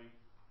why we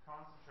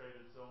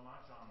concentrated so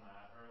much on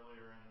that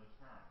earlier in the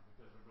term,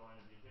 because we're going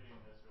to be hitting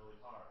this really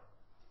hard.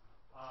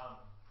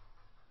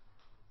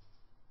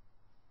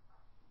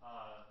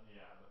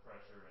 Yeah, the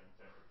pressure and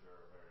temperature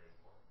are very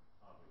important,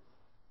 obviously.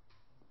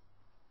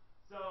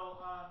 So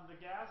the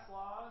gas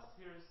laws,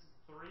 here's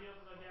 3 of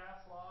the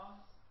gas laws.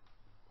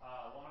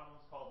 One of them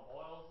is called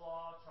Boyle's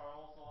Law,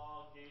 Charles'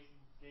 Law,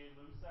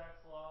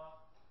 Gay-Lussac's Law.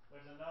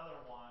 There's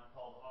another one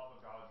called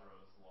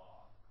Avogadro's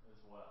Law as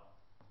well.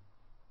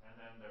 And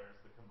then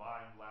there's the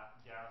combined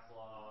gas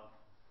law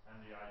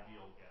and the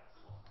ideal gas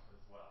law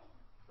as well.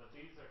 But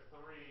these are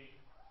 3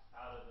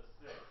 out of the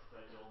 6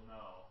 that you'll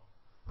know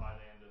by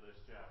the end of this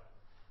chapter.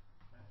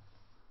 Okay?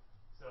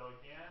 So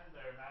again,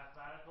 they're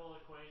mathematical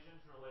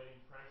equations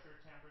relating pressure,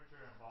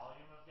 temperature, and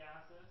volume of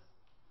gases.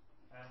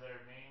 And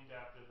they're named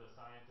after the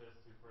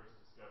scientists who first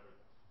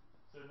discovered them.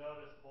 So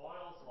notice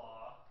Boyle's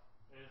law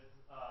is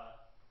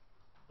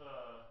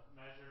the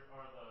measure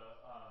or the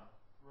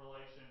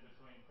relation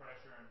between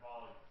pressure and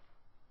volume.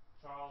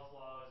 Charles'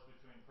 law is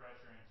between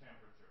pressure and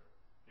temperature.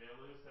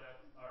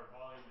 Gay-Lussac's or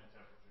volume and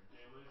temperature.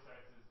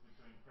 Gay-Lussac's is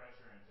between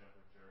pressure and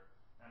temperature,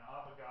 and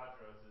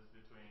Avogadro's is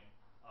between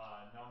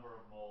number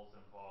of moles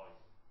and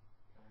volume.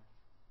 Okay.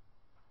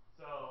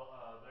 So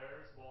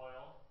there's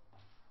Boyle.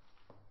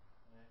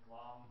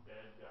 Long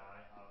dead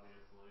guy,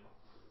 obviously.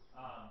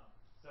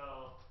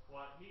 So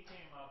what he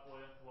came up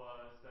with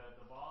was that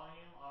the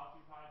volume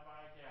occupied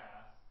by a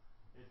gas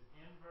is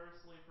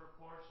inversely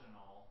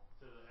proportional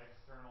to the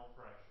external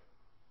pressure.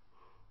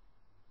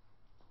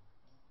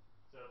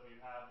 So if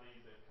you have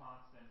these at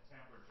constant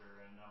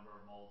temperature and number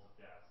of moles of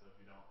gas, so if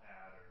you don't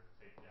add or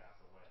take gas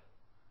away,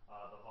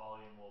 the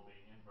volume will be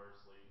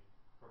inversely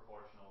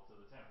proportional to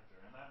the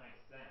temperature. And that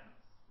makes sense,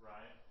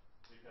 right?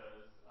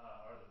 Because,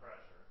 or the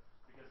pressure.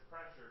 Because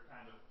pressure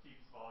kind of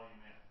keeps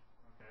volume in.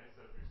 Okay,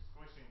 so if you're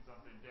squishing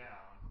something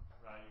down,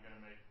 right, you're going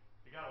to make,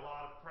 if you got a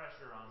lot of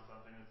pressure on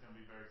something, it's going to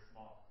be very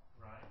small,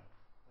 right?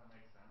 That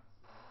makes sense,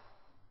 right?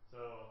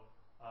 So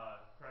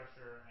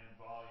pressure and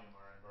volume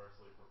are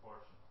inversely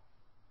proportional.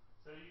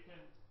 So you can,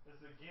 this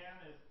again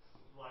is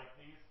like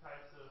these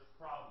types of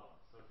problems,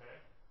 okay?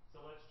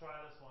 So let's try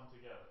this one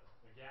together.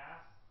 A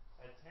gas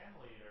at 10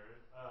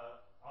 liters,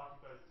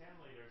 occupies 10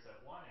 liters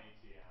at 1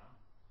 atm.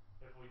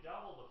 If we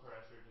double the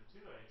pressure to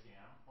 2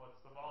 atm, what's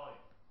the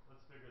volume?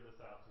 Let's figure this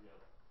out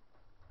together.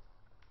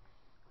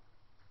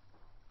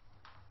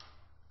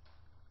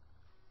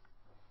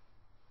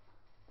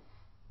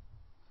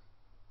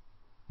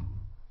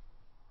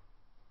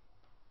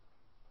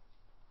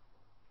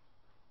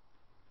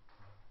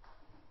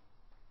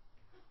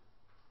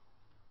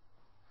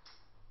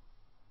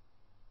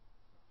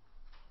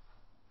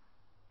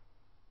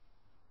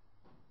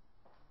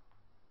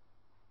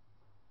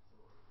 So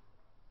what do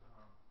we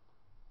got?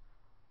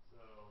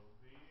 So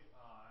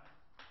VI,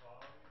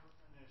 volume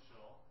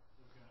initial,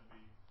 is going to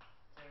be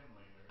 10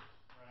 liters,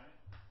 right?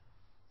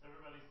 So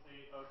everybody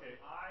see, okay,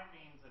 I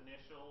means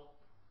initial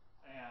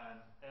and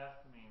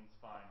F means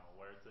final,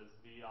 where it says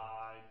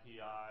VI,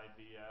 PI,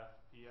 VF,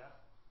 PF.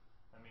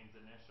 That means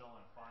initial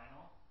and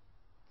final.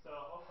 So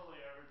hopefully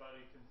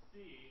everybody can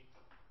see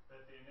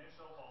that the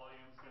initial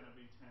volume is going to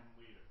be 10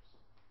 liters.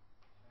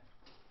 Okay.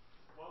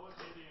 What would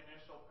be the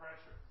initial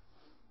pressure?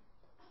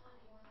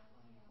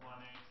 1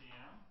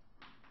 atm.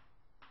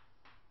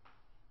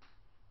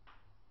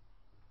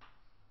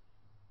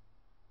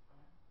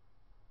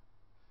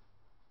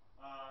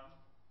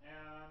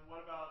 And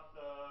what about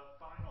the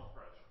final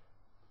pressure?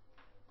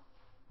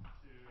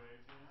 2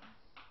 atm.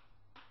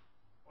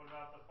 What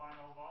about the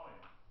final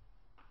volume?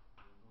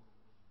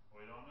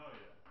 We don't know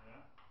yet,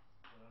 yeah?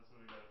 So that's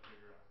what we got to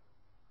figure out.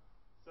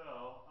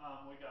 So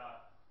we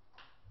got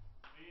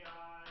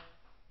VI,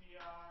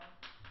 PI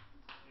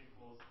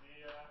equals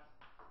VF,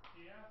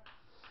 PF,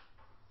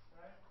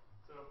 right?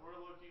 So if we're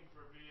looking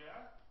for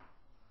VF,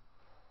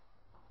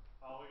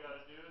 all we got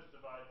to do is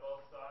divide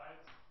both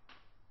sides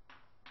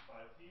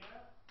by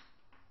PF,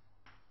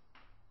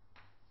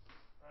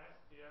 right?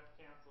 PF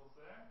cancels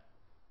there.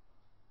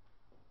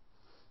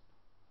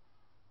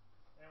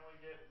 And we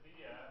get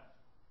VF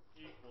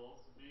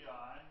equals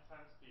VI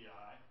times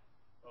PI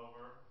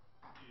over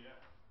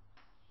PF.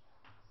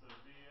 So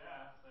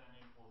VF then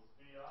equals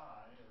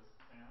VI is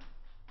 10.0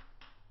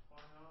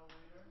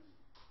 liters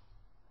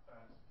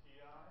times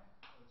PI,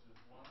 which is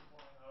 1.00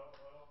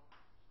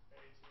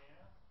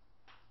 atm,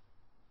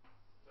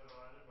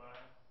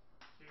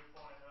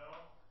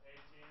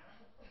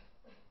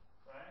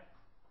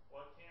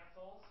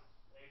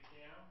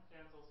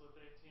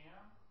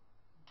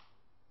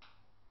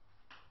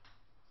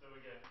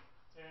 get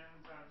 10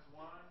 times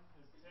 1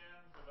 is 10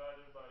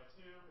 divided by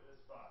 2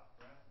 is 5,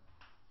 right?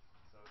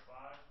 So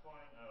 5.0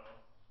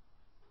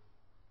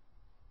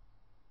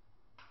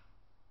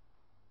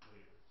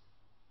 liters.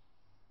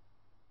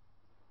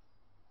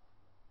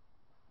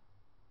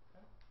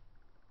 Okay.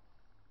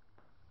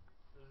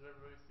 Does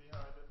everybody see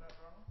how I did that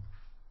problem?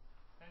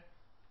 Okay.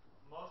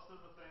 Most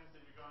of the things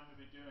that you're going to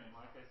be doing,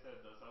 like I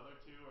said, those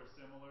other two are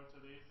similar to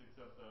these,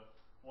 except the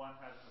one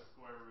has the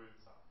square root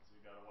sign, so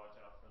you got to watch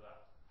out for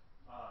that.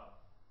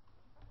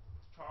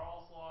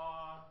 Charles'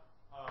 law,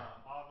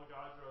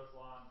 Avogadro's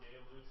law, and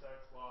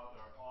Gay-Lussac's law,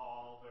 they're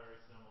all very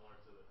similar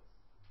to this.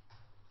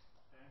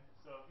 Okay,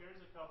 so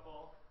here's a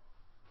couple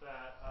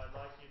that I'd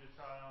like you to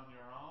try on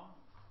your own.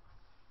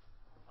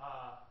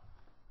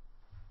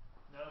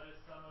 Notice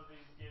some of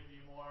these give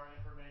you more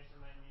information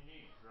than you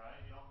need, right?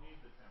 You don't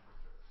need the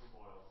temperature for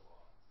Boyle's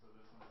law. So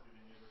this one's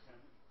giving you the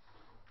temperature.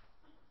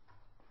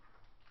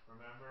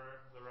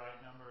 Remember the right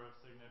number of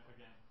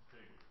significant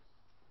figures.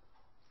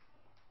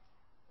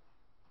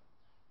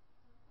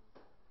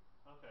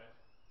 Okay,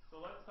 so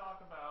let's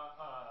talk about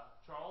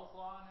Charles'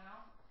 law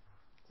now.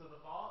 So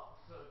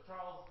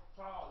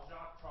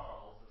Jacques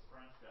Charles, this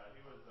French guy,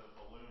 he was a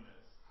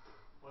balloonist,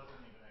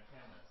 wasn't even a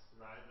chemist,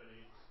 right? But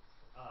he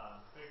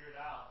figured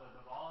out that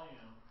the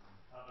volume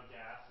of a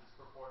gas is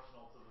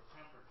proportional to the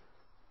temperature.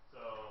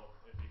 So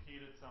if you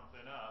heated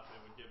something up, it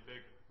would get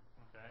bigger,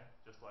 okay?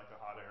 Just like a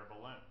hot air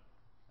balloon.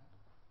 Okay?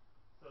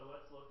 So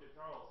let's look at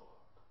Charles'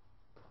 law.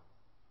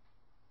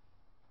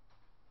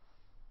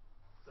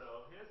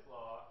 So his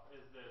law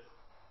is this: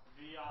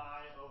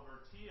 VI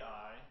over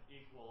TI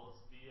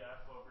equals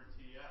VF over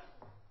TF.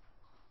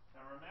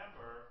 Now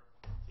remember,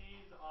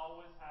 T's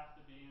always have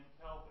to be in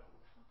Kelvin.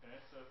 Okay,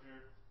 so if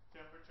your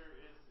temperature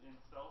is in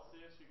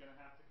Celsius, you're going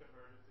to have to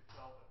convert it to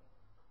Kelvin.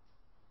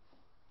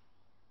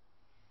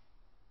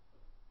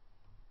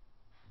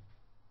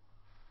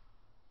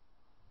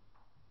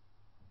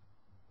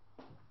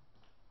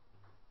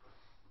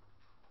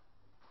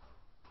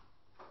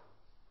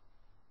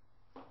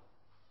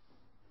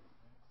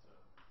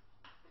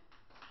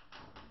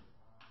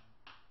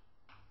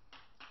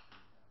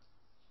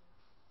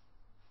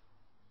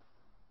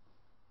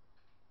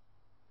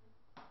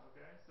 Okay,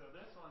 so okay, so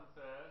this one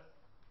says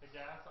the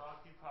gas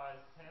occupies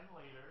 10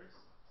 liters,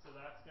 so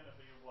that's going to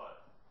be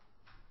what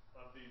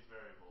of these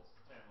variables?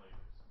 10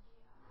 liters.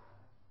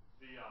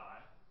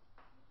 VI.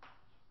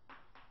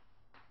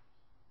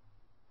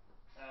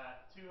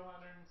 At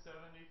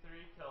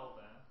 273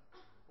 Kelvin,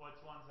 which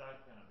one's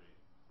that going to be?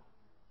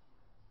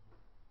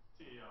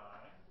 TI.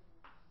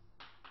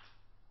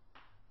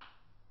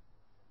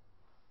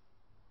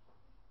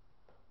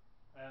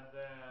 And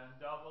then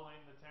doubling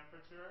the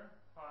temperature,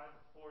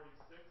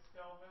 546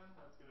 Kelvin,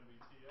 that's going to be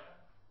TF.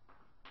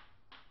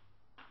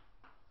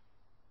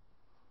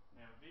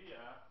 And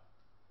VF,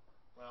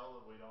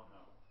 well, we don't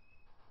know.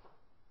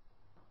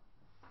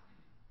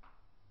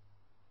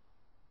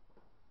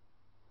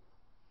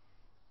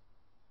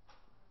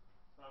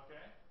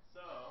 Okay,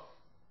 so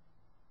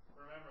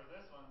remember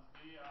this one's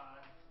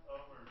VI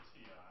over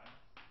TI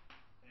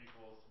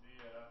equals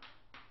VF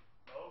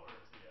over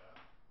TF.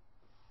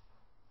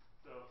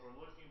 So if we're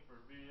looking for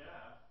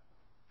VF,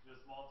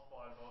 just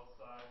multiply both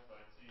sides by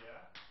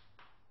TF.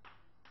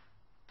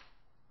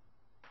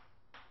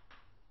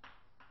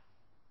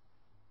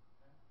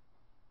 Okay.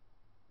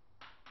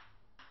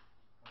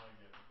 And we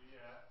get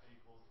VF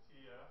equals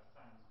TF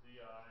times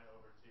VI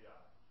over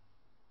TI.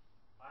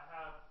 I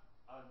have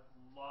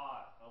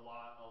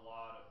a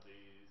lot of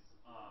these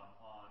on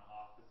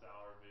office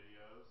hour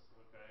videos.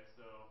 Okay,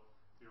 so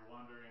if you're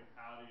wondering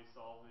how do you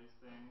solve these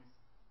things,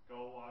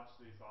 go watch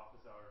these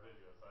office hour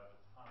videos. I have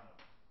a ton of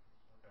them.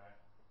 Okay,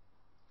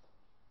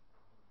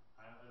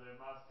 they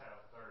must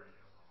have 30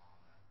 of them on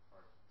there,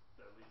 or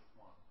at least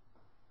one.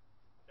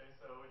 Okay,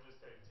 so we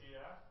just take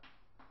TF,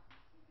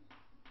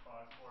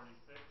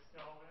 546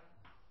 Kelvin,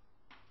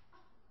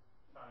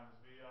 times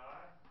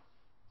VI,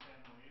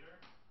 10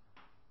 liters,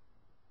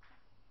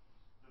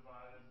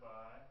 divided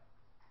by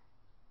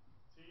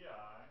TI,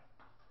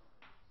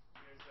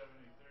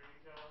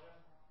 273 Kelvin.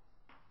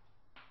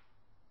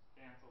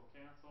 Cancel,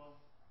 cancel.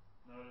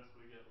 Notice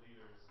we get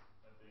liters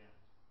at the end.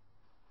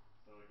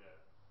 So we get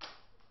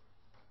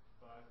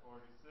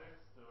 546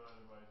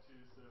 divided by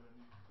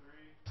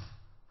 273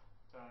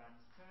 times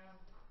 10,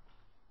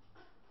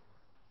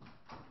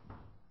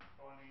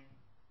 20.0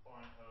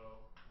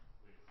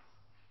 liters.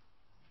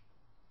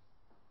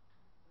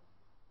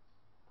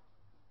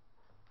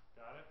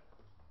 Got it?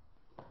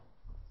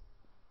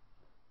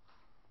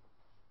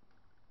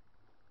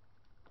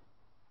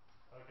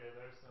 Okay,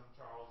 there's some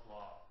Charles'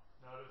 law.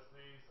 Notice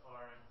these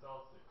are in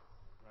Celsius,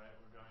 right?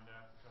 We're going to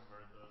have to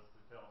convert those to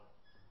Kelvin.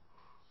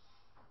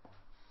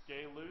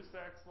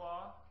 Gay-Lussac's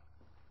law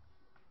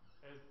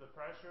is the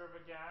pressure of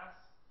a gas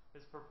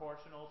is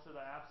proportional to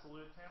the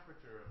absolute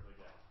temperature of the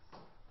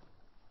gas.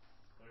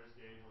 There's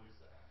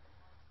Gay-Lussac.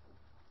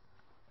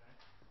 Okay?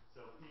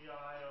 So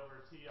Pi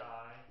over Ti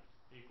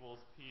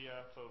equals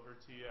Pf over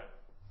Tf.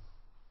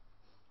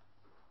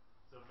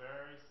 So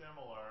very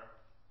similar.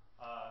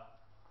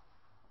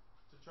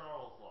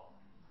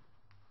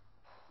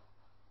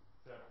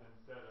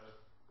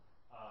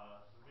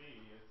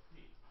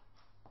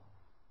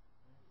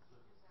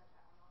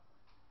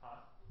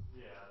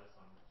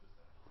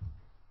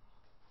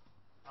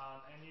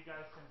 And you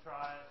guys can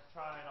try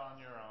it on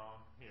your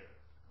own here.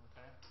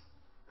 Okay.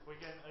 We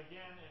can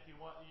again, if you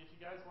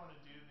guys want to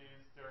do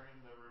these during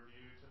the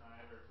review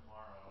tonight or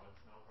tomorrow, it's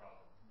no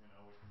problem. You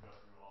know, we can go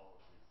through all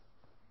of these.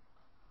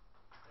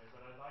 Okay,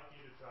 but I'd like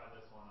you to try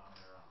this one on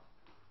your own.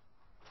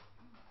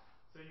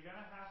 So you're going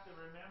to have to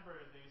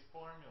remember these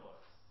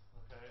formulas.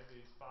 Okay,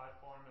 these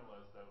 5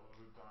 formulas that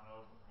we've gone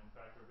over. In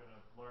fact, we're going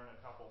to learn a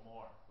couple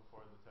more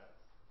before the test.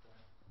 Okay.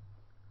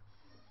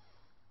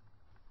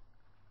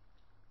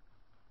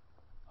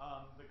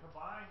 The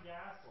combined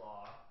gas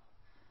law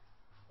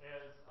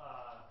is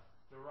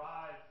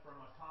derived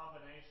from a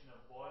combination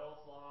of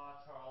Boyle's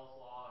law, Charles'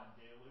 law, and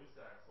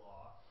Gay-Lussac's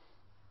law.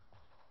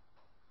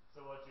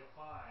 So what you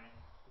find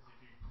is if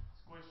you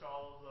squish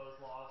all of those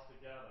laws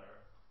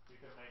together, you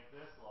can make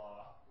this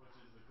law, which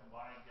is the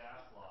combined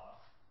gas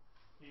law.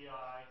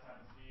 PI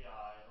times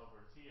VI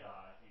over TI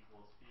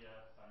equals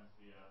PF times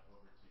VF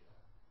over TI.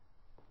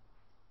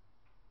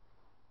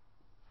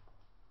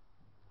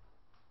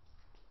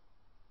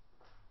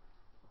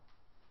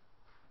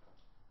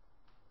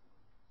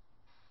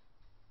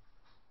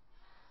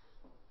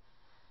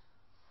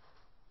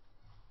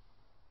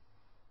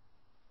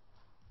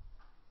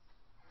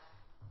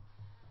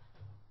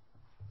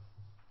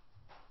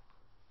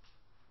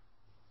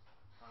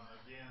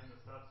 Again,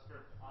 the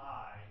subscript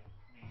I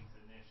means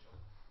initial,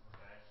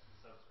 okay?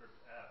 The subscript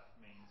F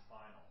means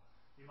final.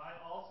 You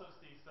might also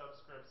see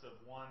subscripts of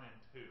 1 and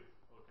 2,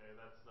 okay?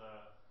 That's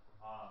the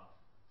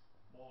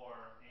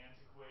more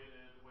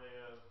antiquated way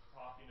of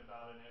talking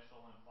about initial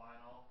and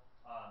final.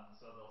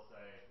 So they'll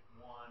say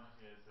 1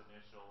 is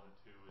initial and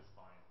 2 is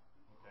final,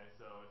 okay?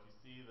 So if you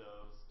see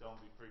those,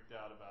 don't be freaked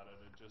out about it.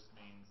 It just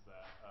means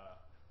that,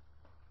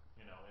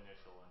 you know,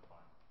 initial and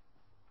final.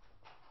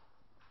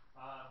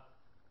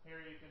 Here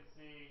you can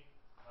see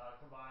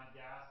combined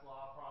gas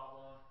law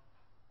problem.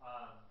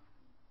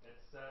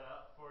 It's set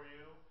up for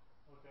you,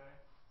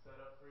 okay? Set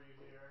up for you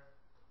here.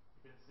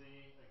 You can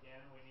see,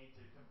 again, we need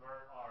to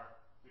convert our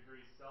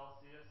degrees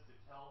Celsius to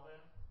Kelvin,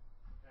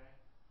 okay?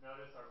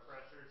 Notice our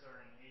pressures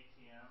are in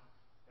ATM.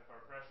 If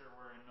our pressure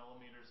were in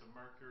millimeters of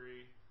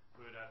mercury,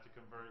 we would have to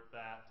convert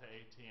that to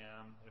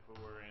ATM. If it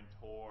were in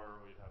torr,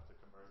 we'd have to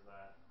convert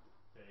that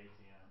to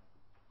ATM.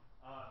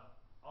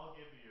 I'll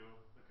give you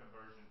the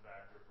conversion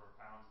factor for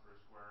pounds per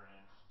square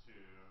inch to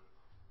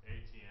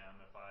ATM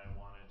if I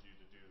wanted you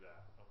to do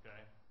that,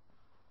 okay?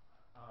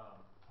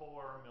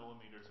 Torr,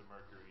 millimeters of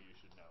mercury, you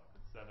should know.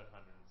 It's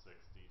 760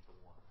 to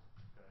 1,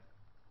 okay?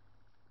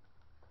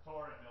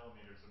 Torr and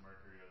millimeters of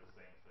mercury are the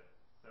same thing.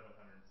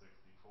 760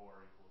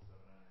 torr equals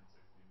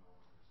 760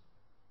 millimeters of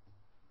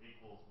mercury.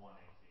 Equals 1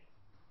 ATM,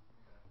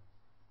 okay?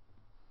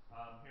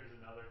 Here's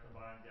another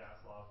combined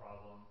gas law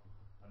problem.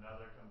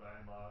 Another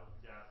combined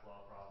gas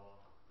law problem.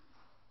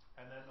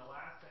 And then the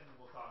last thing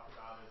we'll talk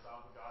about is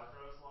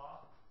Avogadro's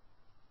law.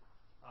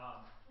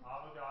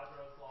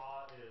 Avogadro's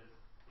law is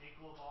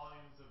equal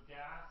volumes of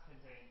gas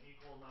contain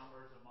equal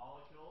numbers of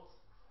molecules.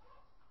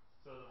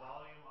 So the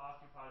volume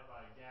occupied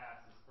by a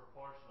gas is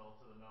proportional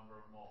to the number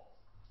of moles.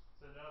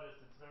 So notice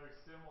it's very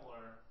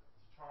similar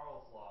to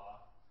Charles'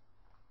 law.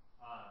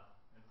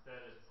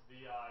 Instead it's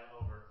VI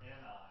over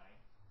NI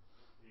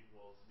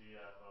equals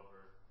VF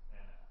over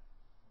NF.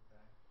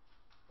 Okay?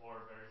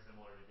 Or very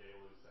similar to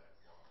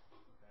Gay-Lussac's law.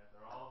 Okay?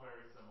 They're all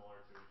very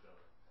similar to each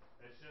other.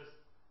 It's just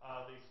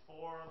these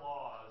 4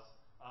 laws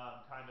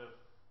kind of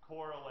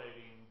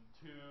correlating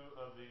 2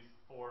 of these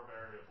 4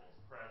 variables: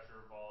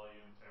 pressure,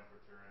 volume,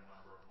 temperature, and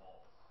number of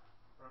moles.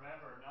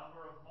 Remember,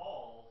 number of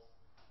moles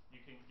you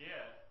can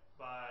get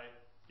by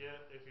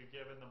if you're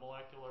given the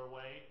molecular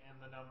weight and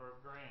the number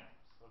of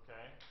grams.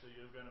 Okay, so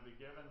you're going to be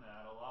given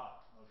that a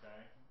lot.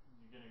 Okay,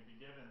 you're going to be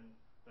given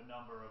the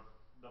number of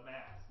the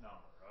mass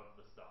number of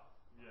the stuff.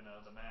 You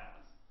know, the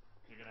mass.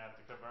 You're going to have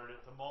to convert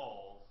it to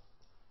moles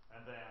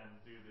and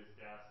then do this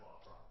gas law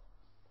problem.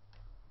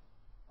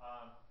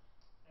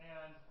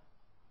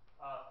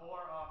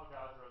 For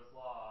Avogadro's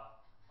law,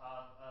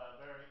 a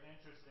very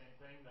interesting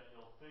thing that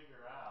you'll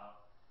figure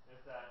out is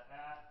that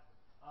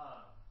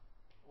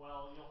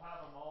well, you'll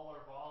have a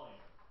molar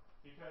volume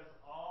because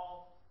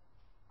all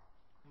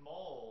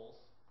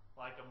moles,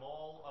 like a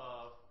mole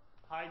of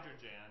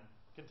hydrogen,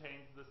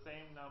 contains the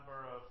same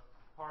number of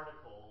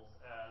particles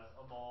as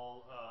a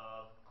mole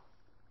of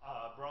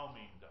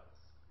bromine does.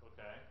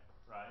 Okay,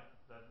 right?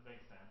 That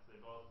makes sense.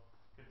 They both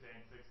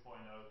contain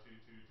 6.022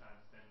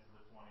 times 10 to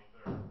the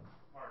 23rd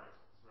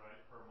particles, right,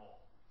 per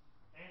mole.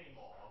 Any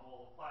mole, a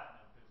mole of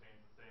platinum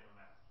contains the same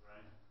amount,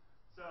 right?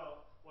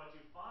 So what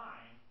you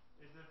find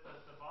is if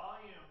the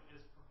volume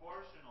is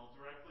proportional,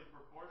 directly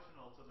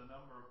proportional to the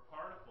number of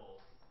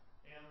particles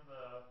in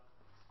the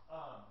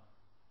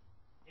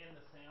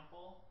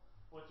sample,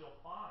 what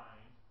you'll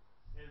find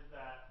is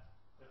that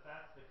if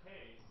that's the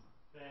case,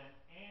 then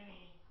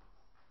any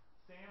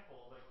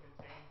sample that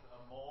contains a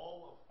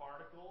mole of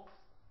particles,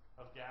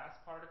 of gas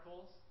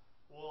particles,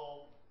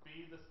 will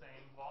be the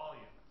same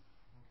volume,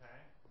 okay?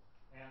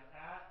 And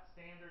at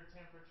standard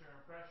temperature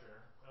and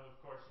pressure, of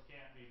course you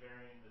can't be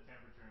varying the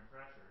temperature and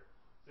pressure,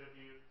 so if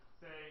you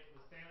say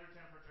the standard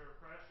temperature of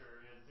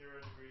pressure is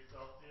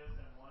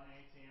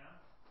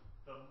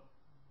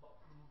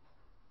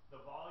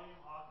the volume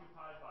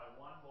occupied by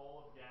 1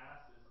 mole of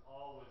gas is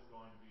always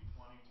going to be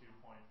 22.4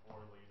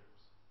 liters.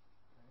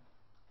 Okay?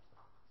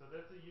 So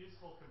that's a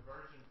useful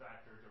conversion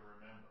factor to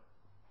remember,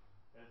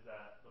 is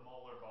that the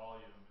molar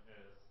volume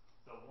is,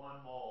 so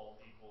 1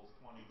 mole equals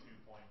 22.4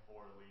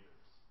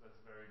 liters. That's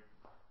very,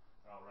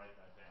 I'll write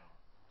that down,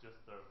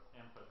 just to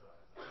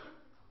emphasize it,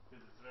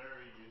 because it's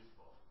very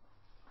useful.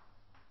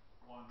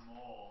 1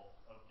 mole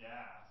of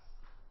gas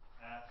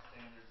at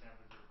standard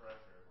temperature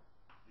pressure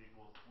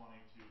equals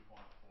 22.4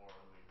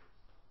 liters.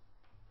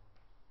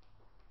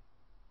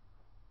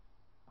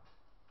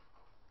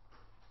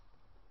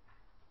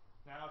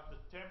 Now, if the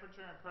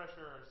temperature and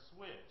pressure are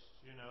switched,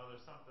 you know,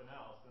 there's something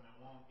else, then it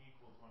won't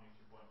equal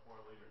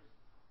 22.4 liters.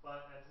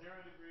 But at 0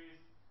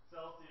 degrees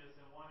Celsius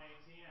and 1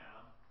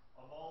 atm,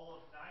 a mole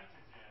of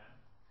nitrogen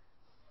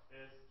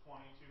is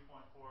 22.4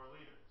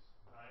 liters,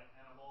 right?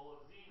 And a mole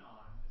of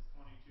xenon is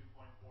 22.4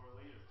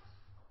 liters.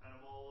 And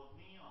a mole of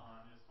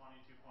neon is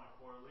 22.4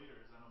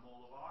 liters. And a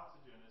mole of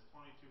oxygen is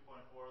 22.4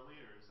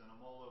 liters. And a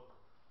mole of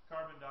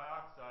carbon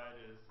dioxide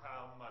is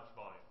how much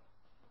volume?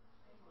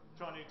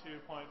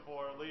 22.4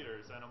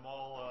 liters. And a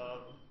mole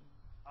of,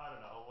 I don't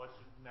know, what's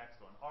the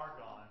next one?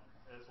 Argon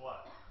is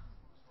what?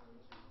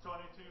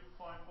 22.4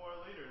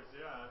 liters.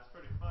 Yeah, it's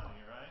pretty funny,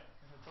 right?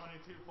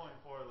 22.4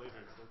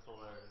 liters. That's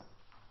hilarious.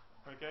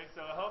 Okay,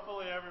 so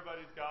hopefully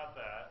everybody's got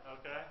that,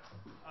 okay?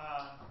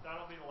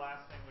 That'll be the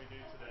last thing we do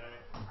today.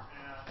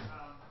 And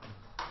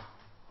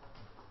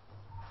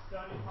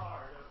study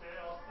hard, okay?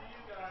 I'll see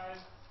you guys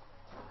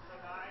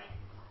tonight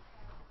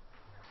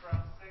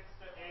from 6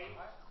 to 8.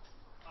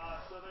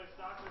 So there's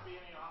not going to be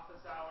any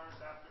office hours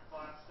after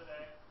class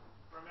today.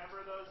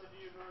 Remember, those of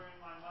you who are in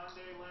my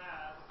Monday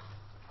lab,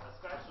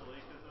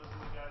 especially, because those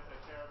are the guys I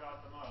care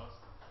about the most.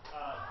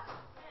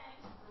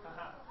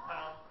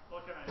 Well,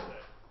 what can I say?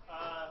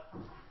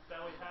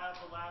 That we have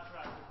the lab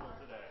practical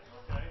today,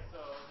 okay? So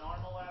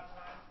normal lab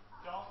time,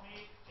 don't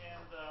meet in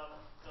the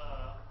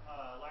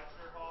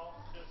lecture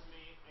hall, just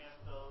meet in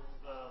the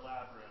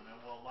lab room, and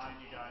we'll line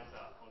you guys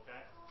up,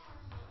 okay?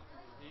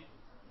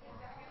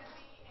 Is that going to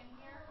be in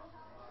here?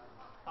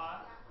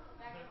 Huh? Is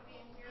that going to be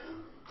in here?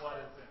 What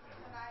is in here?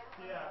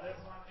 Yeah,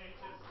 this one,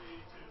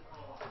 HSC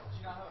 201.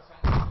 Do you not have a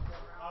sign-in sheet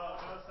going around? Oh,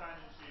 no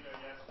sign-in sheet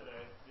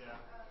yesterday, yeah.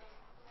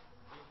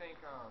 Do you think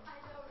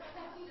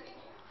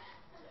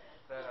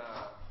that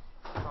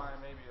trying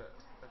maybe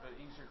an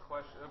easier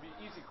question? It'll be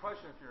an easy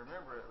question if you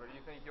remember it, but do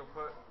you think you'll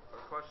put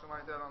a question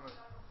like that on the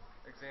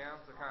exam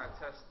to kind of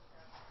test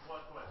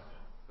What question?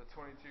 the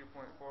 22.4?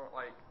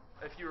 Like,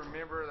 if you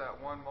remember that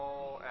 1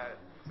 mole at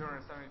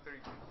 273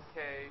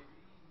 K.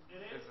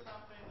 It is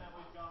something that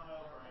we've gone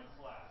over in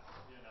class,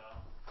 you know.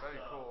 That'd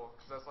be cool,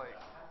 because that's like,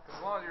 because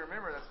as long as you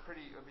remember, it'd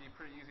be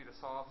pretty easy to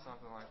solve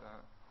something like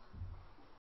that.